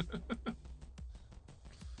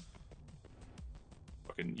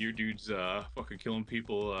 Fucking your dude's fucking killing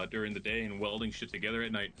people during the day and welding shit together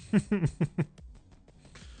at night.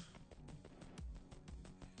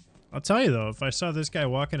 I'll tell you though, if I saw this guy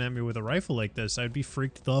walking at me with a rifle like this, I'd be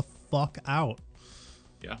freaked the fuck out.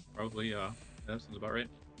 Yeah, probably. That sounds about right.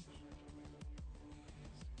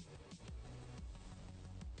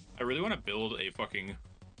 I really want to build a fucking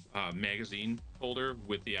magazine holder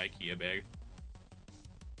with the IKEA bag,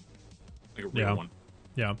 like a real Yeah. one,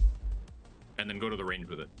 Yeah. and then go to the range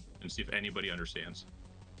with it and see if anybody understands.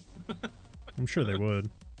 I'm sure they would.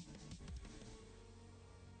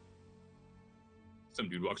 Some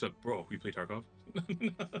dude walks up, bro, we play Tarkov?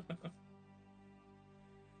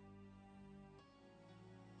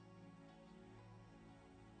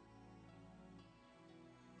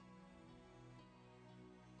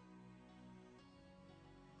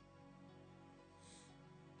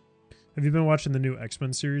 Have you been watching the new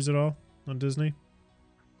X-Men series at all on Disney?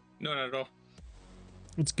 No, not at all.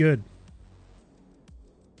 It's good.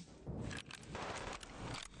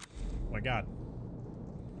 Oh my god.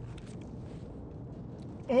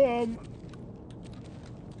 I don't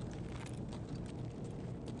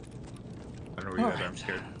know where you guys are. I'm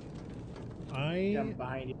scared. Yeah, I'm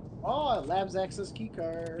behind you. Oh, Labs access key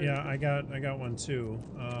card. Yeah, I got one too.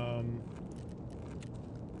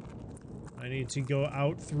 I need to go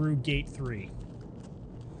out through gate 3.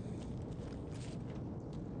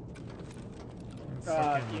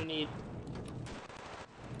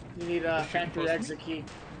 You need a factory exit key.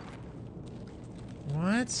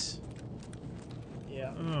 What?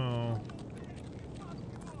 Yeah. Oh.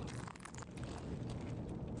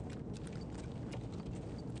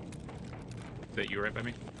 Is that you right by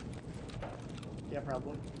me? Yeah,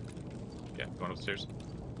 probably. Yeah, going upstairs.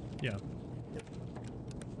 Yeah.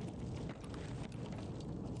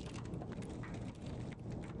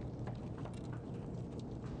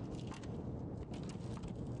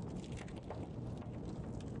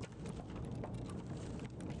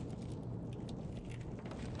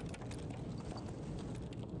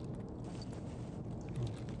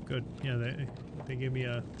 Good. Yeah, they gave me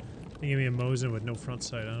a Mosin with no front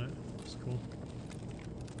sight on it. It's cool.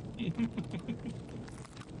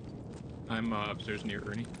 I'm upstairs near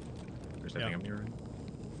Ernie. Or I think I'm near Ernie.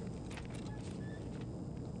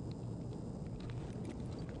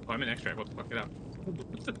 Oh, I'm in extract. What the fuck? Get out.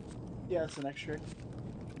 Yeah, it's an extra.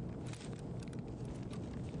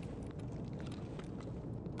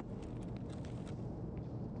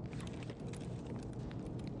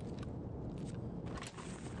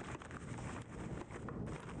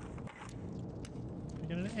 I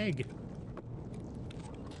got an egg.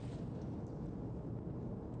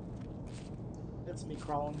 That's me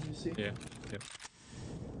crawling, you see? Yeah, yeah.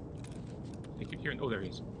 I keep hearing. Oh, there he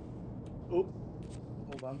is. Oh,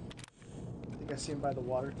 hold on. I think I see him by the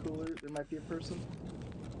water cooler. There might be a person.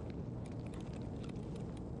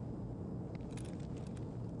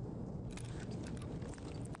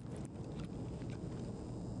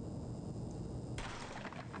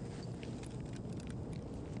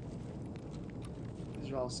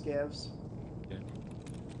 These are all scavs. Yeah.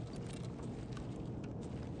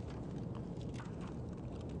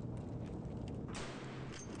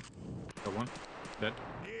 Got one. Dead.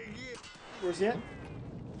 Where's he at?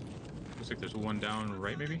 Looks like there's one down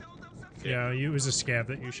right, maybe? Yeah, it was a scav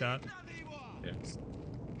that you shot. Yeah.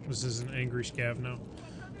 This is an angry scav now.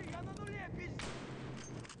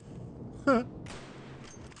 Huh.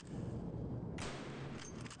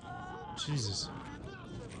 Jesus.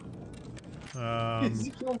 Is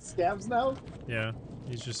he killing scavs now? Yeah,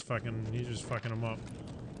 he's just fucking them up.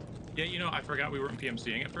 Yeah, you know, I forgot we weren't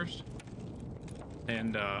PMCing at first.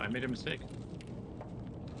 And I made a mistake.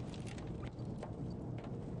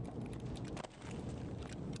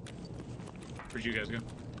 Where'd you guys go?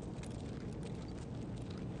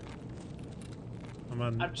 I'm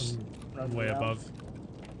running way around. above.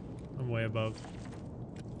 I'm way above.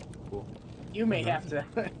 Cool. You may have to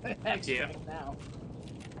extract now.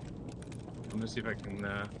 I'm gonna see if I can,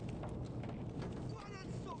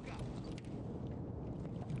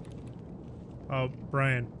 Oh,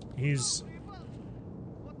 Brian, he's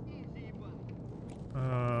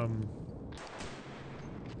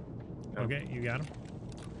okay, you got him.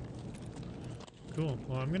 Cool.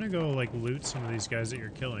 Well, I'm gonna go like loot some of these guys that you're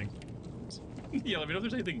killing. yeah, let me know if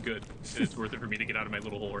there's anything good. And it's worth it for me to get out of my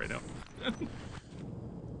little hole right now.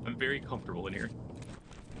 I'm very comfortable in here.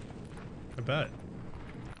 I bet.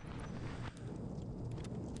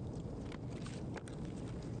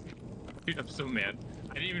 Dude, I'm so mad.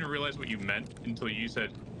 I didn't even realize what you meant until you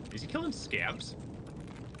said, is he killing scabs?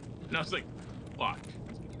 And I was like, fuck.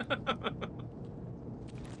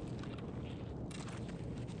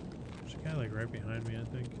 There's a guy like right behind me, I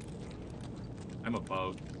think. I'm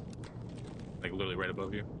above. Like literally right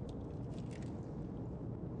above you.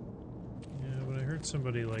 Yeah, but I heard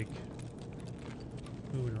somebody like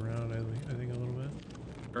moving around, I think a little bit.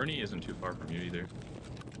 Ernie isn't too far from you either.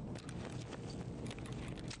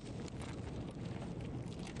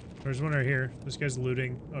 There's one right here. This guy's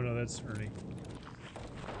looting. Oh no, that's Ernie.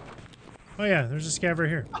 Oh yeah, there's a scav right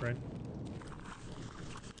here, right?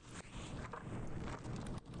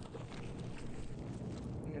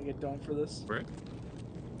 I'm gonna get done for this. Where?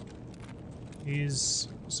 He's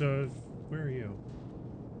so. Where are you?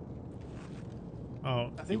 Oh,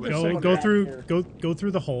 I think You there's go someone go back through here. go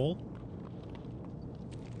through the hole,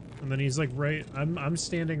 and then he's like right. I'm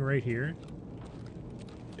standing right here.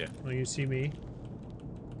 Yeah. Well, you see me.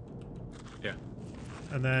 Yeah.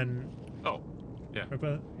 And then. Oh. Yeah.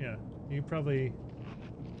 But yeah, you probably.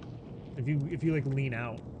 If you like lean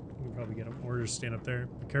out, you can probably get him, or just stand up there.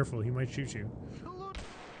 Be careful, he might shoot you.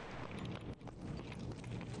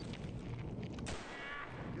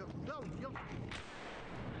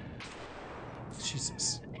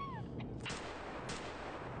 Jesus.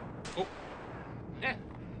 Oh. Eh.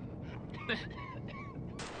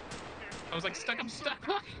 I was like stuck. I'm stuck.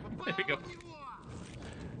 There we go.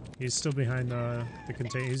 He's still behind the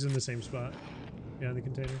container. He's in the same spot. Behind the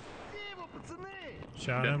container.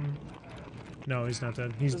 Shot Dead. him. No, he's not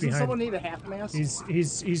dead. He's Doesn't behind. someone need a half mask?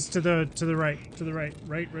 He's to the right.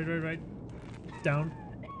 Right. Down.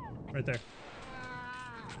 Right there.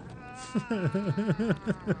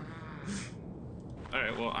 All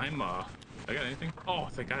right. Well, I'm. I got anything? Oh,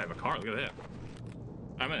 thank God I have a car. Look at that.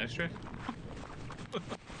 I'm an extra.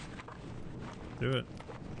 Do it.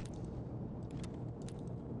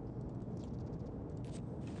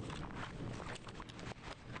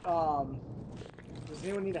 Does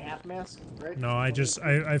anyone need a half mask? Right? No, I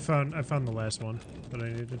found the last one that I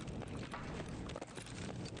needed.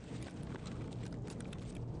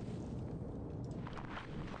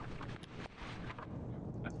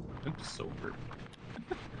 I'm sober.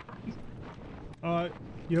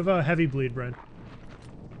 You have a heavy bleed, Brian.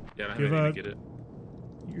 Yeah, I don't You have have anything to get it.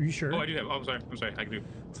 Are you sure? Oh, I do have. Oh, I'm sorry. I can do.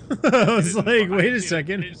 I was I like, wait didn't a see it-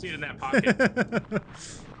 second. I didn't see it in that pocket.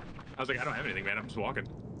 I was like, I don't have anything, man. I'm just walking.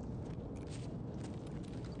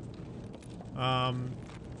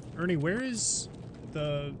 Ernie, where is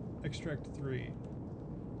the extract 3?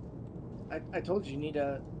 I told you need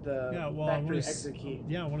the Yeah, well, I factory want exit key.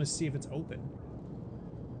 Yeah, I want to see if it's open.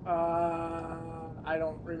 I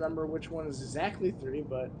don't remember which one is exactly 3,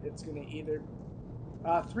 but it's gonna either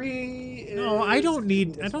 3 is No, I don't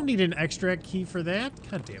need this one. an extract key for that.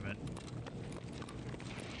 God damn it.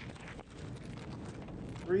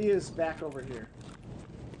 3 is back over here.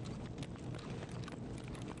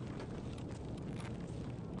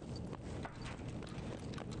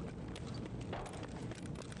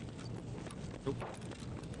 Nope.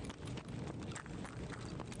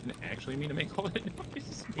 Didn't actually mean to make all that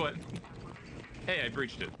noise, but hey, I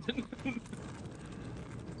breached it.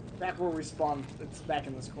 Back where we spawned. It's back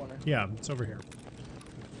in this corner. Yeah, it's over here.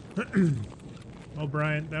 Well,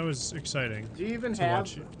 Brian, that was exciting. Do you even to have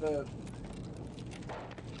watch you. the?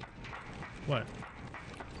 What?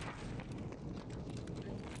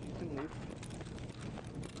 You can leave.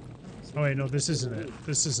 Oh wait, no, this isn't it.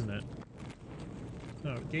 This isn't it.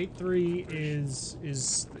 No, gate 3 is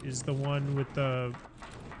the one with the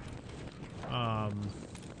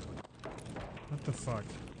what the fuck?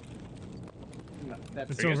 No,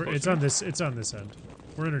 that's It's Are you guys over. close It's to on me? this. It's on this end.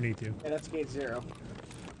 We're underneath you. yeah, that's gate 0.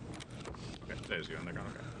 Okay, that is good. They're gone.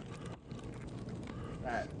 Okay.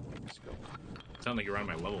 All right, let's go. It sounded like you were on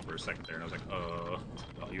my level for a second there, and I was like, oh,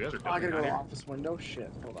 you guys are Oh, I definitely gotta go not to the here. office window.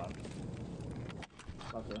 Shit, hold on.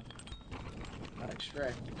 About to not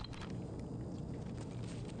extract.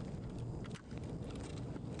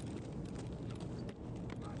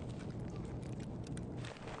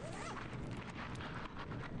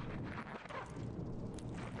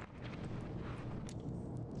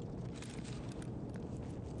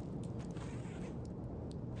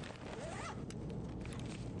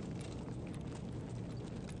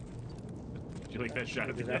 Did you like that shot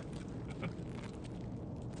at the end?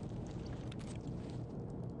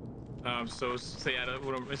 I'm so sad at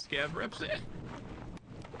one of my scav reps.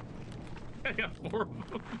 I got 4 of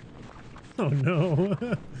them. Oh no.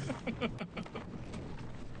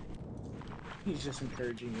 He's just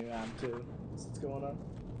encouraging you on too. What's going on?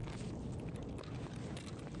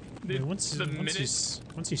 I mean, Dude, once the minute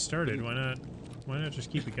he started, why not just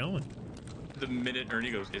keep it going? the minute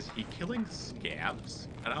Ernie goes, is he killing scabs?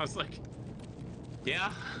 And I was like,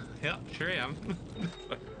 yeah, sure am.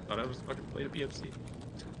 Thought I was fucking playing a PFC.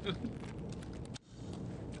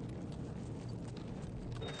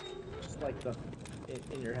 Just like the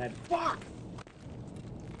in your head. Fuck!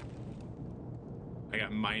 I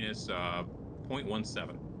got minus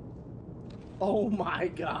 0.17. Oh my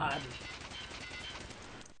god.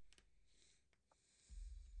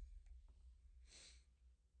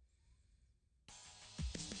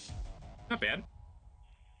 Not bad.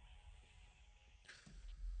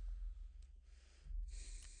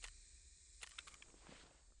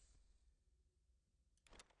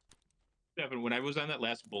 Devin, when I was on that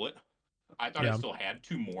last bullet, I thought Yeah. I still had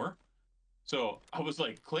 2 more. So I was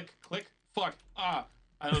like, click, click, fuck, ah.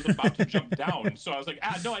 I was about to jump down. So I was like,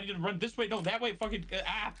 no, I need to run this way. No, that way, fucking,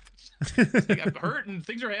 ah. Like, I'm hurt and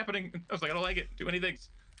things are happening. I was like, I don't like it. Too many things.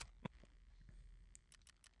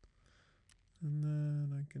 And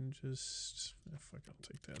then I can just... fuck, I'll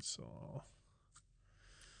take that saw.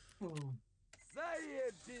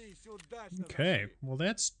 Okay, well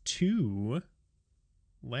that's 2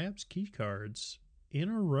 Labs key cards in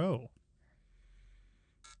a row.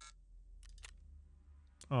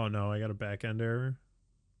 Oh no, I got a back end error.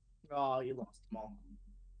 Oh, you lost them all.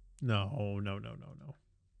 No. No.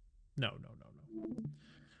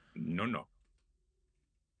 No.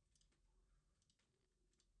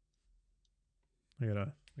 I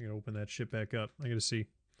gotta open that shit back up. I gotta see,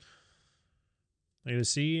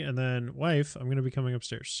 and then wife, I'm gonna be coming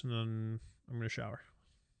upstairs, and then I'm gonna shower,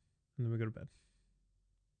 and then we go to bed.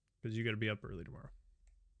 Because you gotta be up early tomorrow.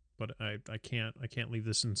 But I can't leave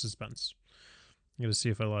this in suspense. I gotta see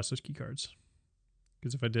if I lost those key cards.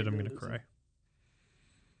 Because if I did, I'm gonna cry.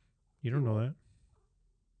 You don't know that.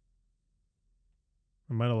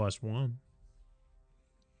 I might have lost one.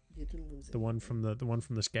 You didn't lose it. The one from the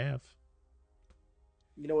scav.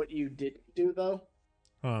 You know what you didn't do though?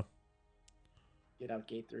 Huh. Get out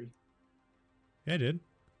gate 3. Yeah, I did.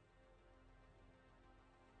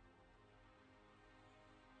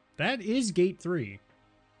 That is gate 3.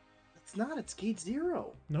 It's not. It's gate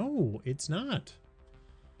 0. No, it's not.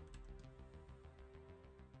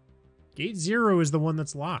 Gate 0 is the one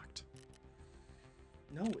that's locked.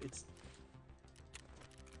 No, it's.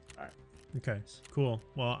 All right. Okay, cool.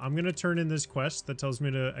 Well, I'm going to turn in this quest that tells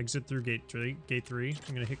me to exit through gate 3.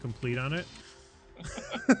 I'm going to hit complete on it.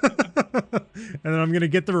 And then I'm going to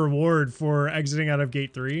get the reward for exiting out of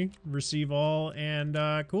gate 3. Receive all, and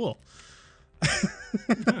cool.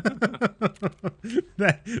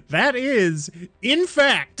 that is, in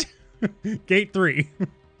fact, gate 3.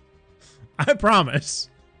 I promise.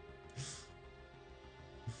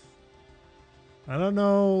 I don't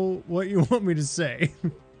know what you want me to say.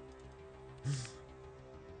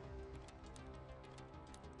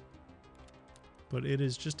 But it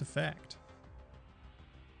is just a fact.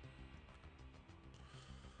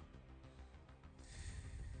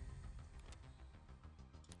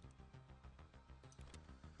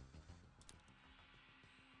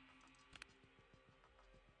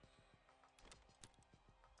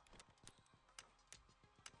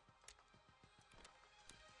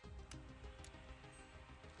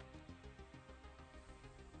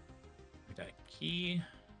 I got a key.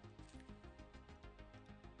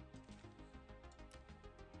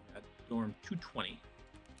 Got dorm 220.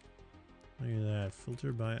 Look at that.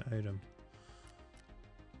 Filter by item.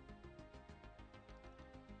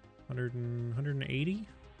 180?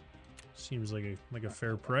 Seems like a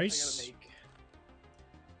fair price.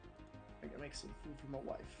 I gotta make some food for my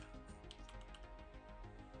wife.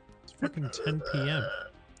 It's fucking 10 p.m.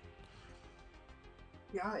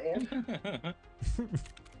 Yeah, and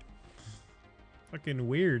Fucking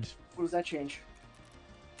weird. what does that change?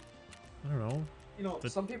 I don't know. You know,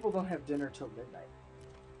 some people don't have dinner till midnight.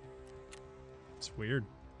 It's weird.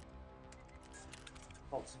 It's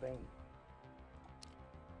called Spain.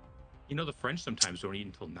 You know, the French sometimes don't eat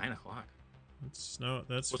until 9 o'clock. That's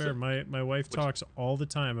What's fair. it? My wife talks all the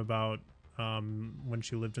time about when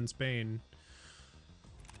she lived in Spain,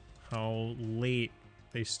 how late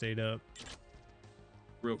they stayed up.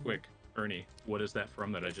 Real quick, Ernie, what is that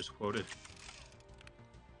from that I just quoted?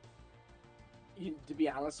 To be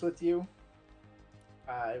honest with you,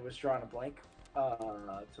 I was drawing a blank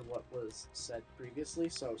to what was said previously,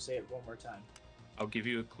 so say it one more time. I'll give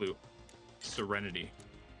you a clue. Serenity.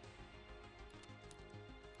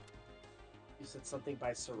 You said something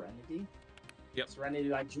by Serenity? Yep. Serenity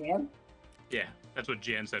by Jan? Yeah, that's what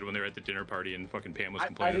Jan said when they were at the dinner party and fucking Pam was I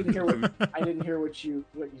complaining. didn't hear what I didn't hear what you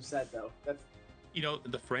said though. That's You know,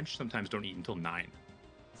 the French sometimes don't eat until 9.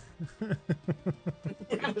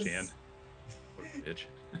 yes. Jan. What a bitch.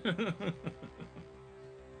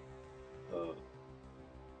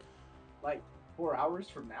 Like 4 hours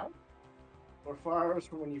from now? Or 4 hours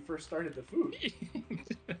from when you first started the food?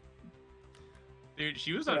 Dude,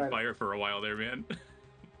 she was on Right. fire for a while there, man.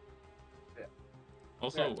 Yeah.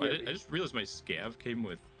 Also, Yeah, I just realized my scav came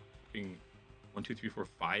with fucking 1, 2, 3, 4,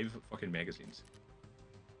 5 fucking magazines.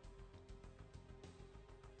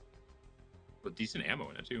 With decent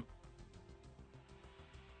ammo in it, too.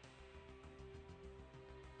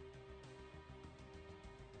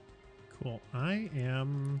 Cool. I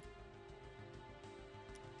am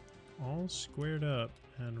all squared up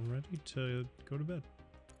and ready to go to bed.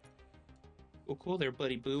 Well, cool there,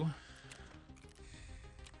 buddy boo.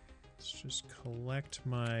 Let's just collect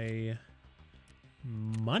my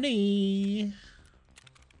money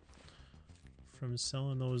from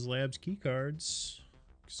selling those labs key cards.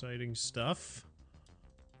 Exciting stuff.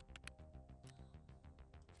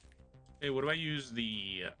 Hey, what do I use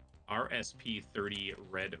the RSP-30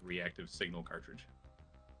 red reactive signal cartridge?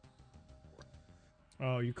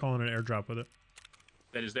 Oh, you calling an airdrop with it?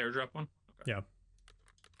 That is the airdrop one? Okay. Yeah.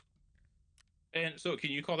 And so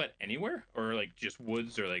can you call that anywhere? Or like just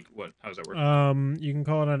woods or like what? How does that work? You can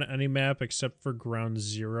call it on any map except for ground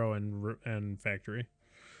zero and factory.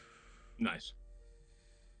 Nice.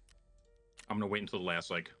 I'm gonna wait until the last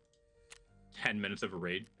like 10 minutes of a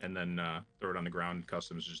raid and then throw it on the ground.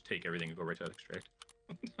 Customs just take everything and go right to extract.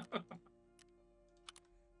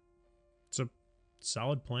 It's a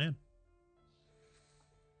solid plan.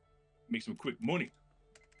 Make some quick money.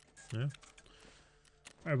 Yeah. All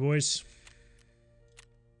right, boys.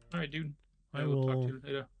 All right, dude. I will talk will. to you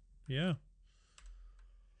later. Yeah.